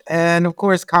deal with. And of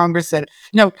course, Congress said,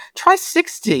 try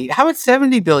 60. How about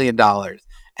 $70 billion?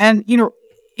 And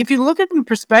if you look at the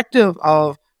perspective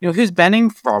of who's benefiting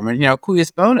from it,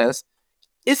 cuius bonus,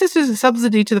 is this a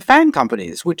subsidy to the FAANG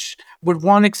companies, which would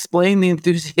want to explain the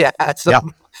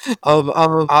enthusiasm of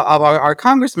our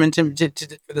congressmen to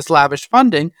for this lavish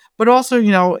funding, but also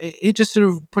it just sort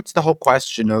of puts the whole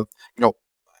question of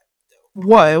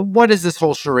what is this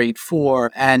whole charade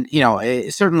for? And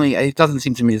certainly it doesn't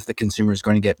seem to me that the consumer is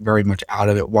going to get very much out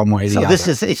of it one way or the other.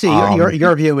 So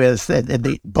your view is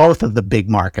that both of the big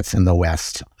markets in the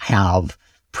West have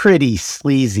pretty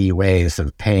sleazy ways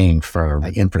of paying for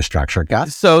infrastructure.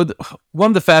 Gus? So one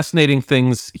of the fascinating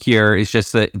things here is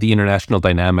just the international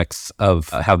dynamics of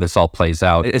how this all plays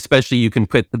out. Especially you can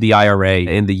put the IRA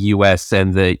in the U.S.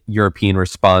 and the European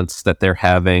response that they're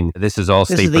having. This is all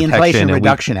state protection. This is the Inflation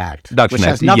Reduction Act, which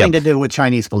has nothing to do with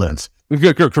Chinese balloons.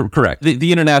 Correct.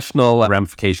 The international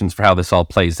ramifications for how this all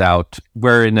plays out.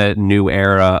 We're in a new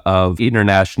era of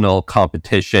international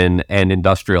competition and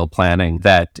industrial planning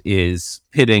that is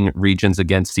pitting regions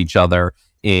against each other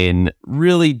in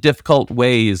really difficult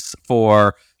ways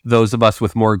for those of us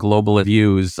with more global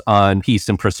views on peace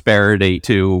and prosperity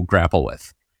to grapple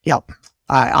with. Yep.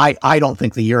 I don't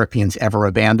think the Europeans ever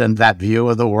abandoned that view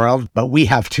of the world, but we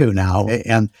have too now,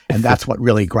 and that's what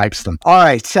really gripes them. All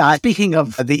right, speaking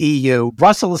of the EU,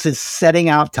 Brussels is setting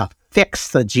out to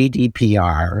fix the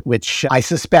GDPR, which I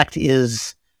suspect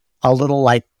is a little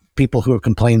like people who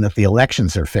complain that the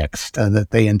elections are fixed, that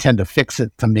they intend to fix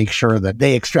it to make sure that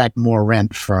they extract more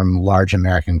rent from large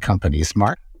American companies.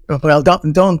 Mark? Well,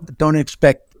 don't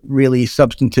expect really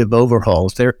substantive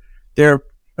overhauls. They're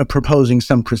proposing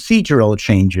some procedural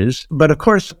changes. But of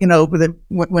course,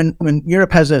 when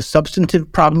Europe has a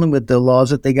substantive problem with the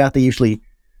laws that they got, they usually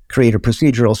create a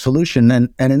procedural solution. And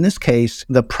in this case,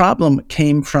 the problem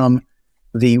came from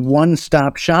the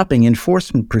one-stop shopping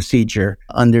enforcement procedure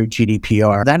under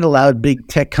GDPR. That allowed big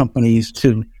tech companies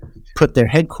to put their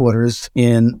headquarters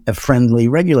in a friendly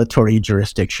regulatory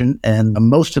jurisdiction, and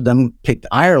most of them picked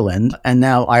Ireland, and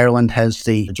now Ireland has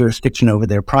the jurisdiction over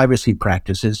their privacy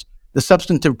practices. The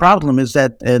substantive problem is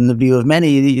that, in the view of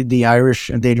many, the Irish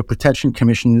Data Protection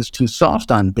Commission is too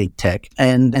soft on big tech.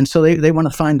 And so they want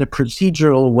to find a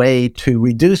procedural way to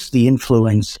reduce the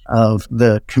influence of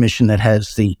the commission that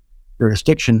has the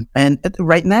jurisdiction. And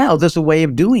right now, there's a way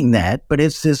of doing that, but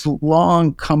it's this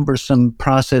long, cumbersome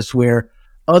process where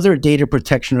other data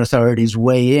protection authorities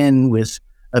weigh in with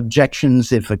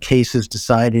objections if a case is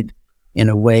decided in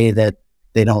a way that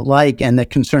they don't like and that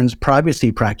concerns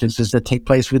privacy practices that take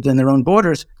place within their own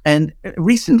borders. And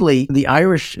recently, the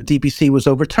Irish DPC was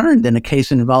overturned in a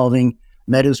case involving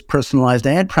Meta's personalized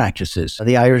ad practices.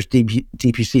 The Irish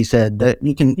DPC said that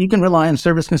you can rely on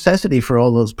service necessity for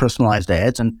all those personalized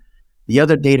ads, and the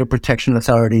other data protection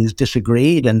authorities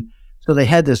disagreed. And so they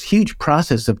had this huge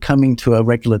process of coming to a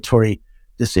regulatory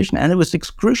decision, and it was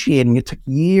excruciating. It took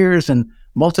years and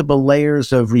multiple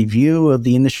layers of review of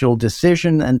the initial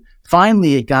decision, and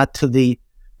finally it got to the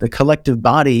collective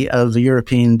body of the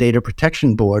European Data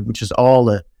Protection Board, which is all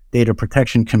the data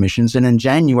protection commissions. And in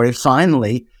January,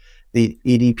 finally, the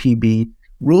EDPB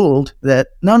ruled that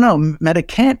no, Meta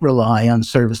can't rely on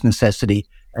service necessity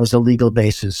as a legal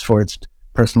basis for its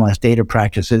personalized data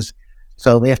practices,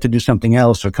 so they have to do something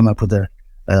else or come up with a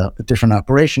different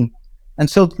operation. And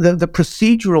so the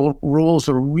procedural rules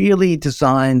are really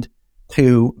designed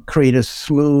to create a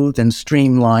smooth and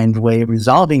streamlined way of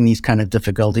resolving these kind of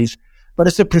difficulties, but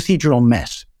it's a procedural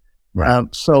mess. Right.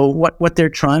 So what they're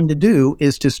trying to do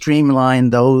is to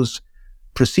streamline those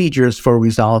procedures for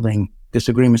resolving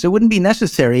disagreements. It wouldn't be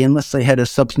necessary unless they had a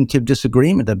substantive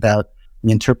disagreement about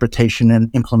the interpretation and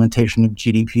implementation of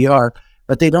GDPR,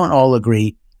 but they don't all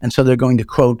agree. And so they're going to,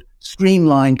 quote,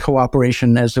 streamline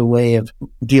cooperation as a way of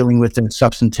dealing with a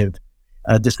substantive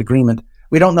disagreement.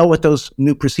 We don't know what those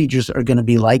new procedures are going to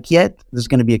be like yet. There's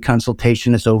going to be a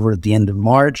consultation. It's over at the end of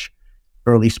March,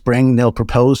 early spring. They'll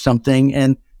propose something,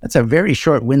 and that's a very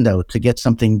short window to get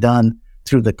something done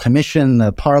through the Commission,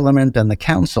 the Parliament, and the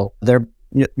Council. There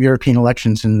are European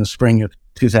elections in the spring of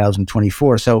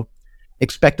 2024. So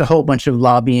expect a whole bunch of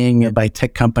lobbying by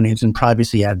tech companies and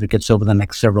privacy advocates over the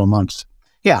next several months.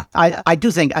 Yeah, I do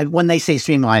think when they say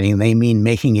streamlining, they mean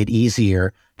making it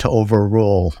easier to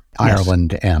overrule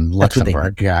Ireland and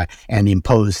Luxembourg and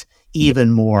impose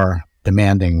even more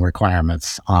demanding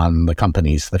requirements on the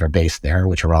companies that are based there,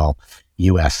 which are all,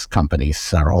 U.S.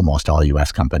 companies, or almost all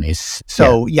U.S. companies.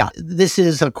 So this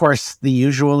is, of course, the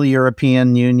usual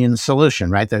European Union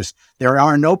solution, right? There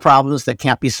are no problems that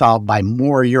can't be solved by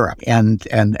more Europe, and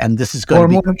this is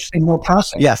going to be more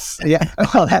process. Yes, yeah.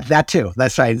 Well, that too.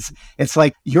 That's right. It's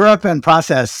like Europe and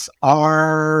process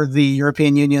are the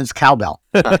European Union's cowbell.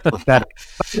 By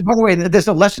the way, there's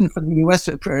a lesson for the U.S.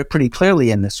 pretty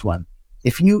clearly in this one.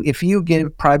 If you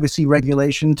give privacy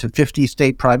regulation to 50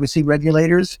 state privacy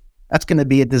regulators, that's going to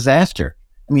be a disaster.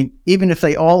 I mean, even if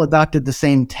they all adopted the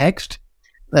same text,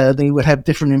 they would have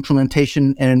different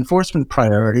implementation and enforcement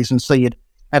priorities, and so you'd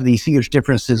have these huge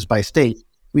differences by state.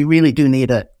 We really do need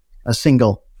a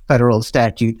single federal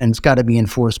statute, and it's got to be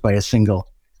enforced by a single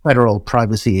federal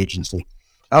privacy agency.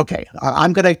 Okay,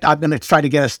 I'm gonna try to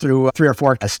get us through 3 or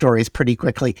 4 stories pretty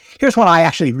quickly. Here's one I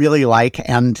actually really like,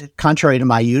 and contrary to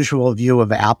my usual view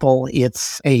of Apple,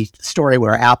 it's a story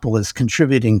where Apple is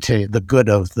contributing to the good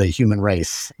of the human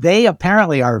race. They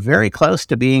apparently are very close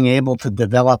to being able to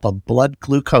develop a blood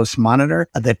glucose monitor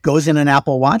that goes in an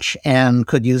Apple Watch and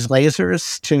could use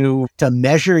lasers to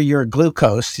measure your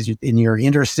glucose in your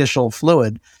interstitial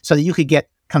fluid, so that you could get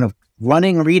kind of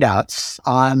running readouts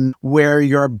on where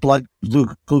your blood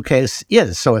glucose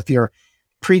is. So if you're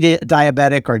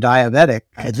pre-diabetic or diabetic,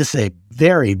 this is a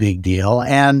very big deal.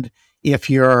 And if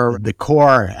you're the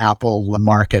core Apple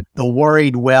market, the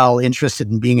worried well,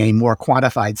 interested in being a more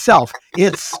quantified self,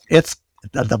 it's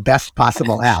the best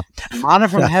possible app. Manna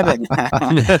from heaven.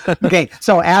 Okay,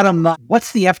 so Adam,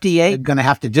 what's the FDA going to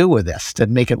have to do with this to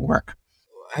make it work?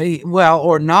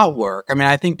 Or not work. I mean,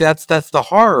 I think that's the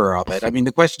horror of it. I mean,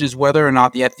 the question is whether or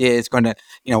not the FDA is going to,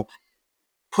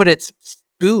 put its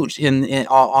boot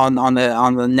on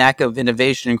the neck of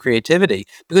innovation and creativity,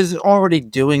 because it's already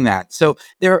doing that. So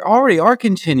there already are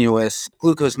continuous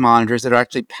glucose monitors that are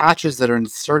actually patches that are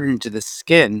inserted into the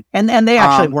skin, and they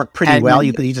actually work pretty well.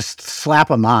 You just slap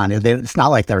them on. It's not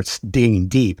like they're digging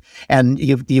deep, and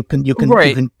you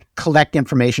can collect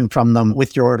information from them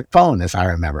with your phone, as I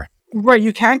remember. Right,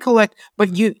 you can collect,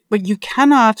 but you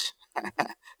cannot.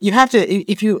 You have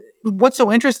to. What's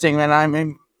so interesting, and I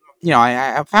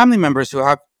have family members who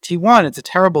have T1. It's a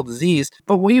terrible disease,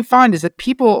 but what you find is that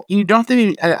people, you don't have to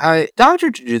be a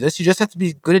doctor to do this. You just have to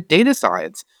be good at data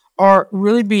science, or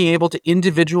really being able to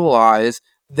individualize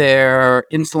their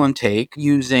insulin take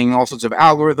using all sorts of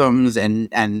algorithms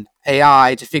and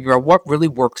AI to figure out what really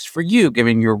works for you,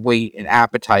 given your weight and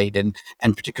appetite and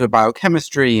particular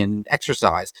biochemistry and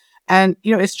exercise. And,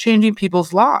 it's changing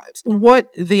people's lives.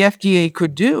 What the FDA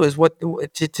could do is what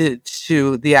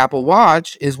to the Apple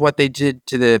Watch is what they did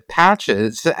to the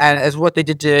patches, and as what they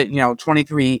did to,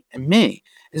 23andMe,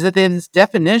 is that they have this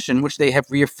definition, which they have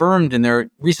reaffirmed in their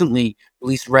recently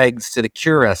released regs to the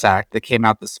Cures Act that came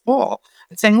out this fall.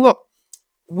 It's saying, look,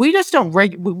 we just don't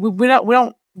we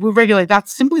regulate not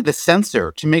simply the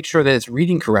sensor to make sure that it's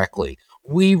reading correctly.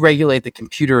 We regulate the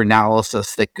computer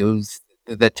analysis that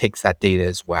takes that data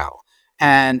as well.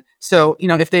 And so,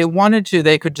 if they wanted to,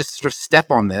 they could just sort of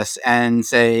step on this and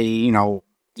say, you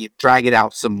drag it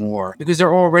out some more, because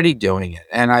they're already doing it.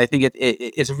 And I think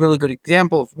it's a really good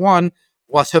example of, one,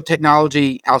 let's hope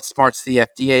technology outsmarts the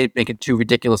FDA, make it too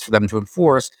ridiculous for them to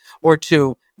enforce, or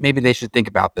two, maybe they should think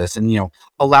about this and,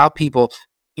 allow people,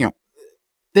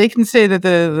 they can say that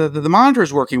the monitor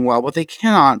is working well, but they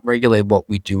cannot regulate what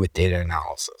we do with data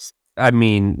analysis. I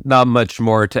mean, not much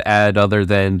more to add other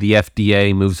than the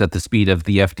FDA moves at the speed of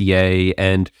the FDA,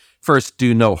 and first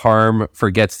do no harm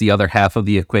forgets the other half of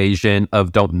the equation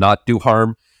of don't not do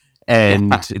harm.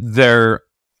 And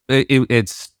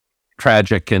it's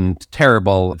tragic and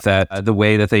terrible that the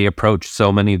way that they approach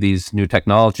so many of these new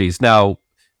technologies. Now,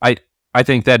 I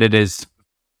think that it is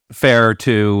fair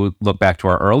to look back to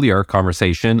our earlier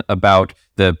conversation about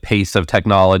the pace of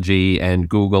technology and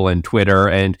Google and Twitter,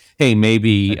 and hey,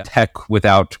 maybe tech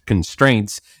without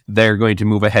constraints, they're going to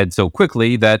move ahead so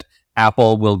quickly that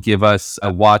Apple will give us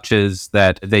watches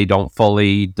that they don't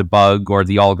fully debug, or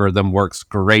the algorithm works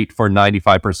great for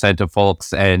 95% of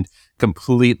folks and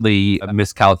completely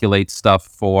miscalculates stuff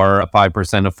for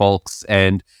 5% of folks.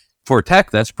 And for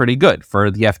tech, that's pretty good.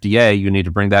 For the FDA, you need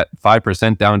to bring that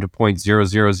 5% down to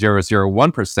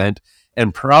 0.00001%,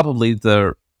 and probably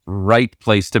the right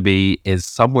place to be is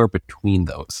somewhere between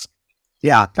those.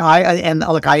 Yeah,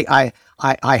 I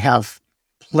have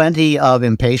plenty of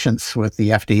impatience with the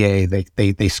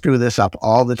FDA. They screw this up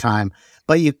all the time,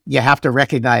 but you have to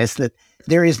recognize that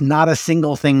there is not a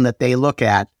single thing that they look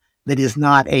at that is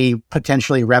not a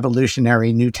potentially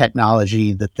revolutionary new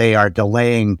technology that they are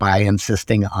delaying by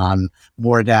insisting on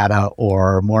more data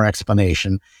or more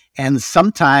explanation. And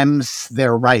sometimes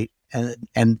they're right,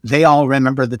 and they all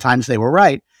remember the times they were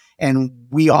right. and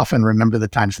we often remember the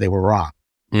times they were wrong.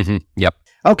 Yep.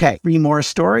 Okay, 3 more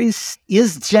stories.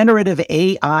 Is generative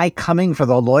AI coming for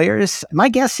the lawyers? My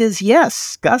guess is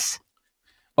yes. Gus?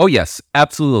 Oh, yes,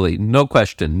 absolutely. No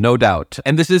question, no doubt.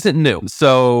 And this isn't new.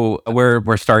 So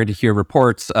we're starting to hear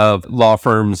reports of law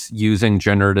firms using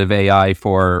generative AI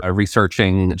for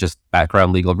researching just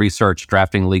background legal research,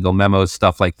 drafting legal memos,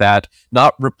 stuff like that.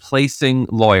 Not replacing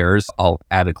lawyers. I'll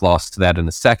add a gloss to that in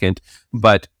a second,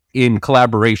 but in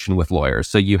collaboration with lawyers.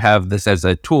 So you have this as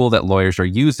a tool that lawyers are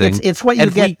using. It's what you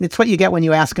get. It's what you get when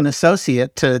you ask an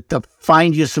associate to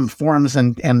find you some forms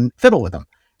and fiddle with them,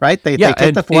 right? They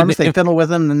take the forms, they fiddle with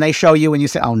them, and they show you, and you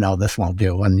say, "Oh no, this won't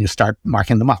do," and you start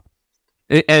marking them up.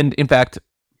 And in fact,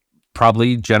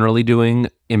 probably generally doing,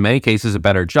 in many cases, a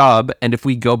better job. And if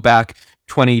we go back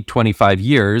 20, 25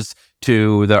 years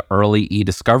to the early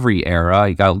e-discovery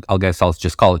era, I'll guess I'll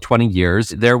just call it 20 years,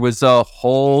 there was a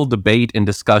whole debate and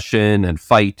discussion and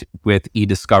fight with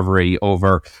e-discovery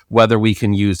over whether we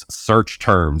can use search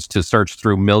terms to search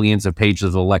through millions of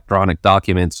pages of electronic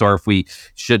documents, or if we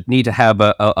should need to have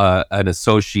an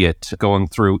associate going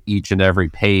through each and every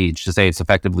page to say it's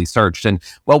effectively searched. And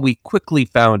what we quickly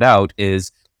found out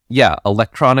is, yeah,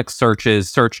 electronic searches,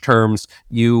 search terms,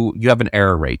 you have an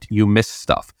error rate, you miss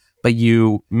stuff. But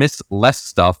you miss less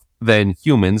stuff than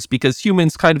humans because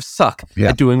humans kind of suck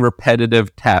at doing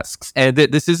repetitive tasks. And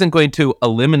this isn't going to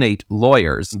eliminate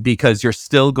lawyers because you're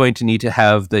still going to need to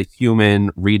have the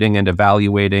human reading and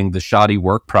evaluating the shoddy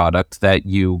work product that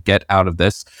you get out of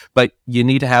this. But you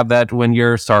need to have that when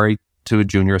you're, to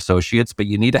junior associates, but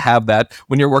you need to have that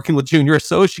when you're working with junior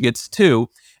associates too.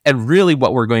 And really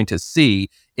what we're going to see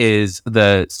is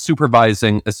the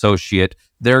supervising associate,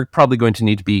 they're probably going to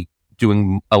need to be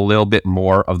doing a little bit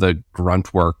more of the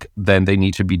grunt work than they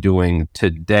need to be doing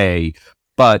today.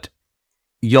 But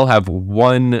you'll have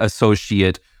one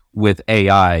associate with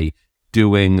AI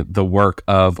doing the work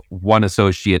of one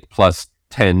associate plus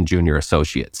 10 junior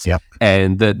associates. Yep.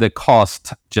 And the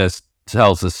cost just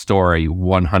tells the story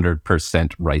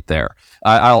 100% right there.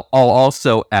 I'll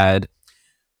also add,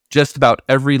 just about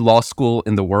every law school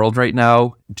in the world right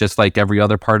now, just like every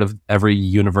other part of every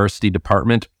university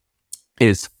department,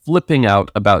 is flipping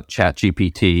out about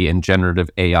ChatGPT and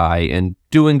generative AI and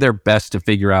doing their best to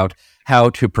figure out how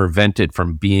to prevent it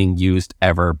from being used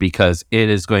ever, because it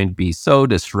is going to be so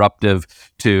disruptive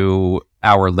to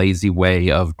our lazy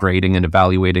way of grading and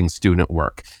evaluating student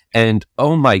work. And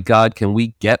oh my God, can we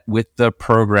get with the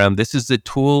program? This is the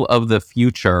tool of the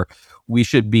future. We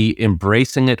should be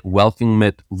embracing it, welcoming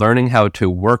it, learning how to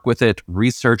work with it,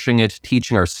 researching it,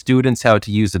 teaching our students how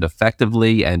to use it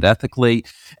effectively and ethically.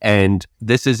 And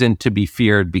this isn't to be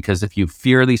feared, because if you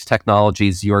fear these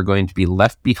technologies, you are going to be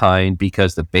left behind,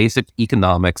 because the basic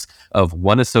economics of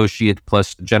one associate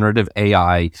plus generative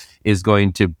AI is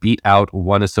going to beat out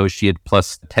one associate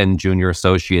plus 10 junior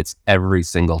associates every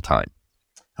single time.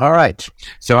 All right.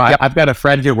 So I've got a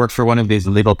friend who works for one of these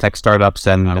legal tech startups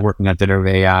and working on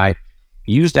generative AI.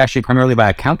 Used actually primarily by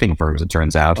accounting firms, it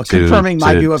turns out. Confirming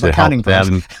my view of accounting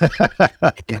firms.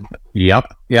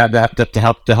 Yep. Yeah, to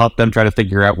help them try to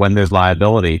figure out when there's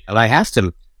liability. And I asked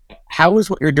him, how is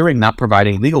what you're doing not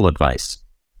providing legal advice?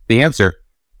 The answer,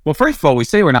 well, first of all, we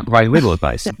say we're not providing legal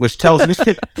advice, which tells me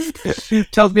that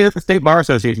the state bar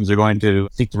associations are going to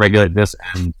seek to regulate this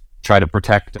and try to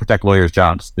protect lawyers'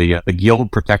 jobs. The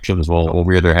guild protections will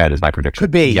rear their head, is my prediction. Could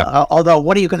be. Yep. Although,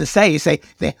 what are you going to say? You say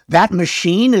that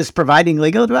machine is providing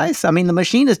legal advice? I mean, the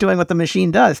machine is doing what the machine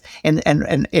does. And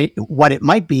what it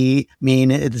might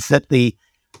mean is that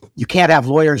you can't have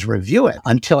lawyers review it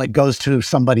until it goes to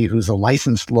somebody who's a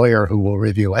licensed lawyer who will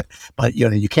review it. But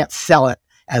you can't sell it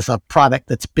as a product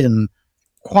that's been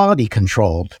quality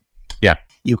controlled. Yeah.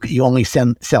 You only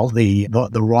sell the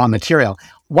raw material.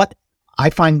 What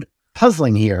I find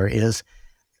puzzling here is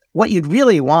what you'd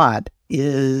really want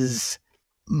is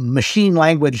machine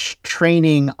language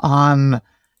training on,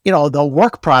 the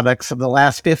work products of the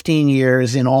last 15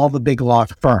 years in all the big law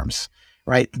firms,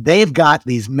 right? They've got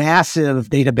these massive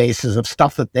databases of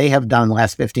stuff that they have done the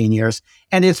last 15 years,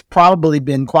 and it's probably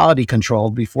been quality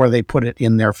controlled before they put it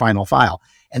in their final file.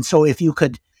 And so if you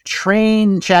could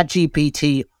train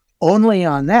ChatGPT only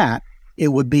on that, it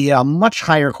would be a much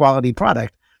higher quality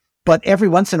product. But every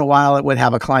once in a while, it would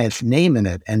have a client's name in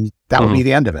it, and that would be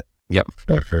the end of it. Yep.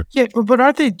 Yeah, but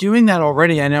aren't they doing that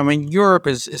already? And I mean, Europe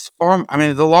is far. I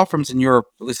mean, the law firms in Europe,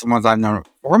 at least the ones I've known, are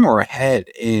far more ahead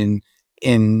in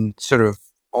sort of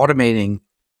automating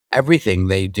everything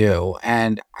they do.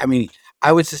 And I mean,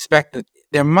 I would suspect that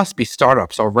there must be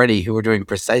startups already who are doing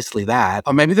precisely that.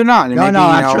 Or maybe they're not. No,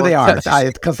 I'm sure they are.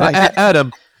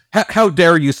 Adam, How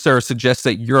dare you, sir, suggest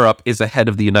that Europe is ahead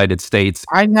of the United States?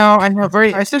 I know,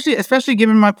 very, especially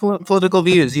given my political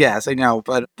views. Yes, I know,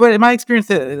 but in my experience,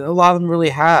 a lot of them really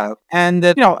have, and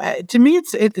that to me,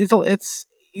 it's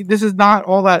this is not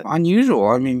all that unusual.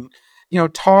 I mean,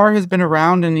 tar has been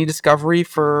around in e-discovery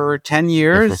for 10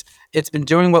 years. It's been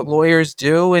doing what lawyers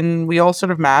do, and we all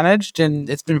sort of managed, and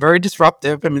it's been very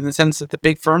disruptive. I mean, in the sense that the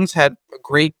big firms had a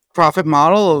great profit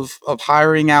model of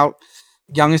hiring out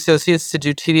young associates to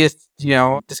do tedious,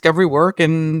 discovery work,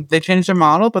 and they changed their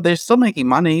model, but they're still making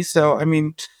money. So, I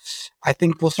mean, I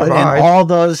think we'll survive.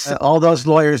 And all those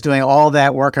lawyers doing all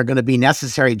that work are going to be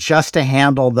necessary just to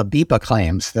handle the BIPA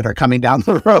claims that are coming down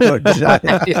the road.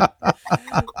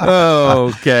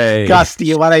 Okay. Gus, do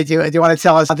you want to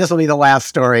tell us? This will be the last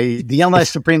story. The Illinois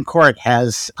Supreme Court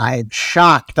I'm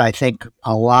shocked, I think,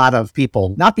 a lot of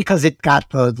people, not because it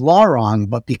got the law wrong,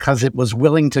 but because it was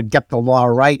willing to get the law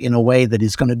right in a way that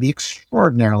is going to be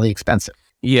extraordinarily expensive.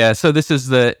 Yeah, so this is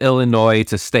the Illinois,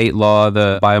 it's a state law,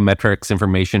 the Biometrics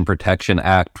Information Protection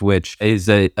Act, which is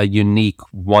a unique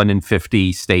 1 in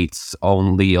 50 states,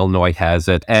 only Illinois has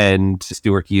it. And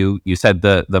Stuart, you said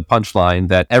the punchline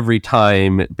that every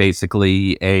time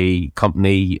basically a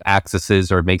company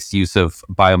accesses or makes use of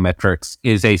biometrics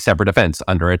is a separate offense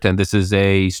under it. And this is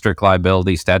a strict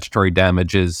liability, statutory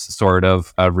damages sort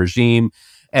of regime.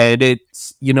 And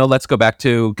it's, let's go back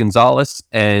to Gonzalez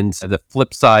and the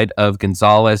flip side of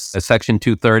Gonzalez, Section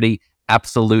 230,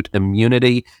 absolute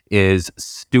immunity is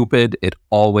stupid. It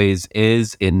always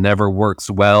is. It never works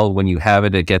well. When you have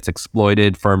it, it gets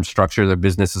exploited. Firms structure their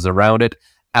businesses around it.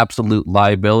 Absolute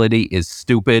liability is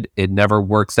stupid. It never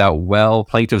works out well.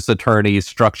 Plaintiffs' attorneys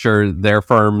structure their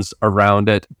firms around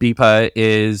it. BIPA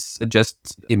is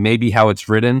it may be how it's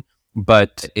written,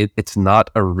 but it's not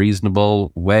a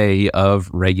reasonable way of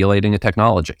regulating a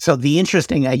technology. So the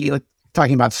interesting, you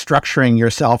talking about structuring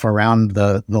yourself around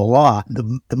the law,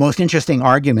 the most interesting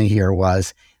argument here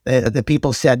was that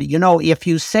people said, if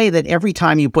you say that every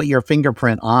time you put your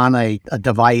fingerprint on a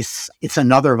device, it's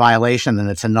another violation and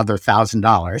it's another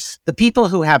 $1,000, the people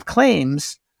who have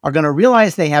claims are going to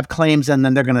realize they have claims, and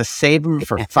then they're going to save them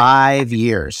for 5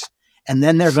 years. And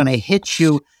then they're going to hit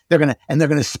you. They're going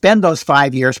to spend those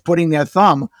 5 years putting their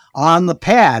thumb on the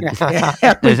pad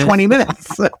every 20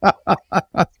 minutes.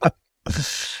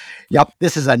 Yep.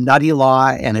 This is a nutty law,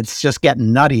 and it's just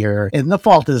getting nuttier. And the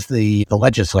fault is the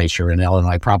legislature in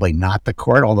Illinois, probably not the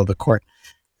court, although the court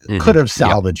could have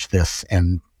salvaged this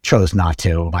and chose not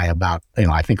to by about,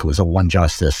 I think it was a 1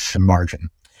 justice margin.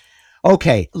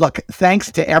 Okay. Look,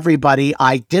 thanks to everybody.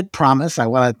 I did promise, I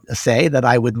want to say, that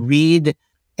I would read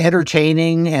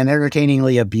entertaining and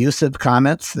entertainingly abusive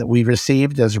comments that we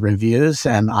received as reviews,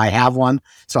 and I have one.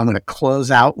 So I'm going to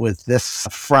close out with this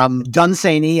from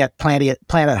Dunsany at Planet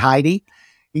Heidi.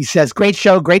 He says, great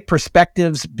show, great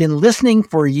perspectives. Been listening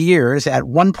for years at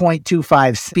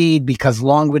 1.25 speed because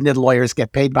long-winded lawyers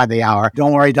get paid by the hour.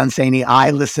 Don't worry, Dunsany, I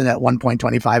listen at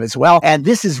 1.25 as well. And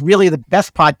this is really the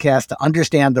best podcast to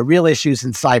understand the real issues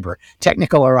in cyber,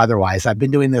 technical or otherwise. I've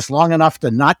been doing this long enough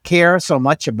to not care so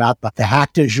much about the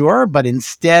hack du jour, but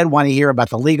instead want to hear about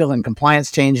the legal and compliance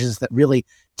changes that really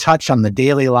touch on the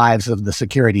daily lives of the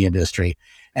security industry.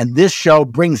 And this show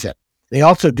brings it. They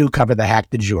also do cover the hack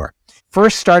du jour.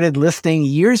 First started listening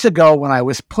years ago when I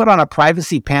was put on a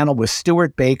privacy panel with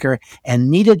Stuart Baker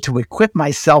and needed to equip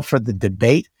myself for the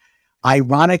debate.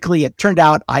 Ironically, it turned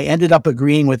out I ended up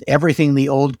agreeing with everything the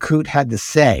old coot had to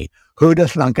say. Who'd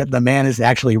have thunk it? The man is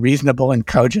actually reasonable and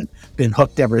cogent. Been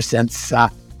hooked ever since.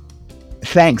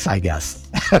 Thanks, I guess.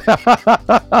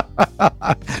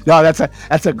 No,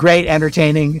 that's a great,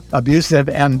 entertaining, abusive,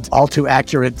 and all too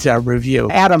accurate review.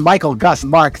 Adam, Michael, Gus,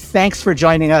 Mark, thanks for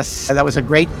joining us. That was a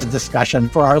great discussion.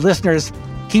 For our listeners,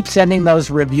 keep sending those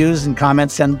reviews and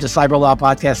comments. Send them to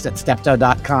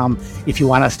cyberlawpodcast@steptoe.com if you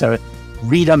want us to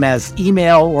read them as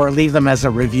email or leave them as a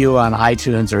review on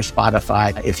iTunes or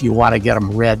Spotify if you want to get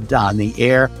them read on the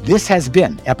air. This has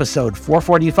been episode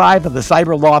 445 of the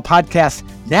Cyber Law Podcast,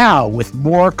 now with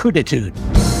more cootitude.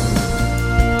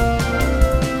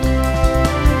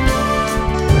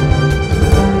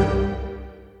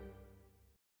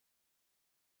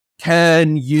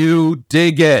 Can you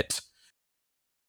dig it?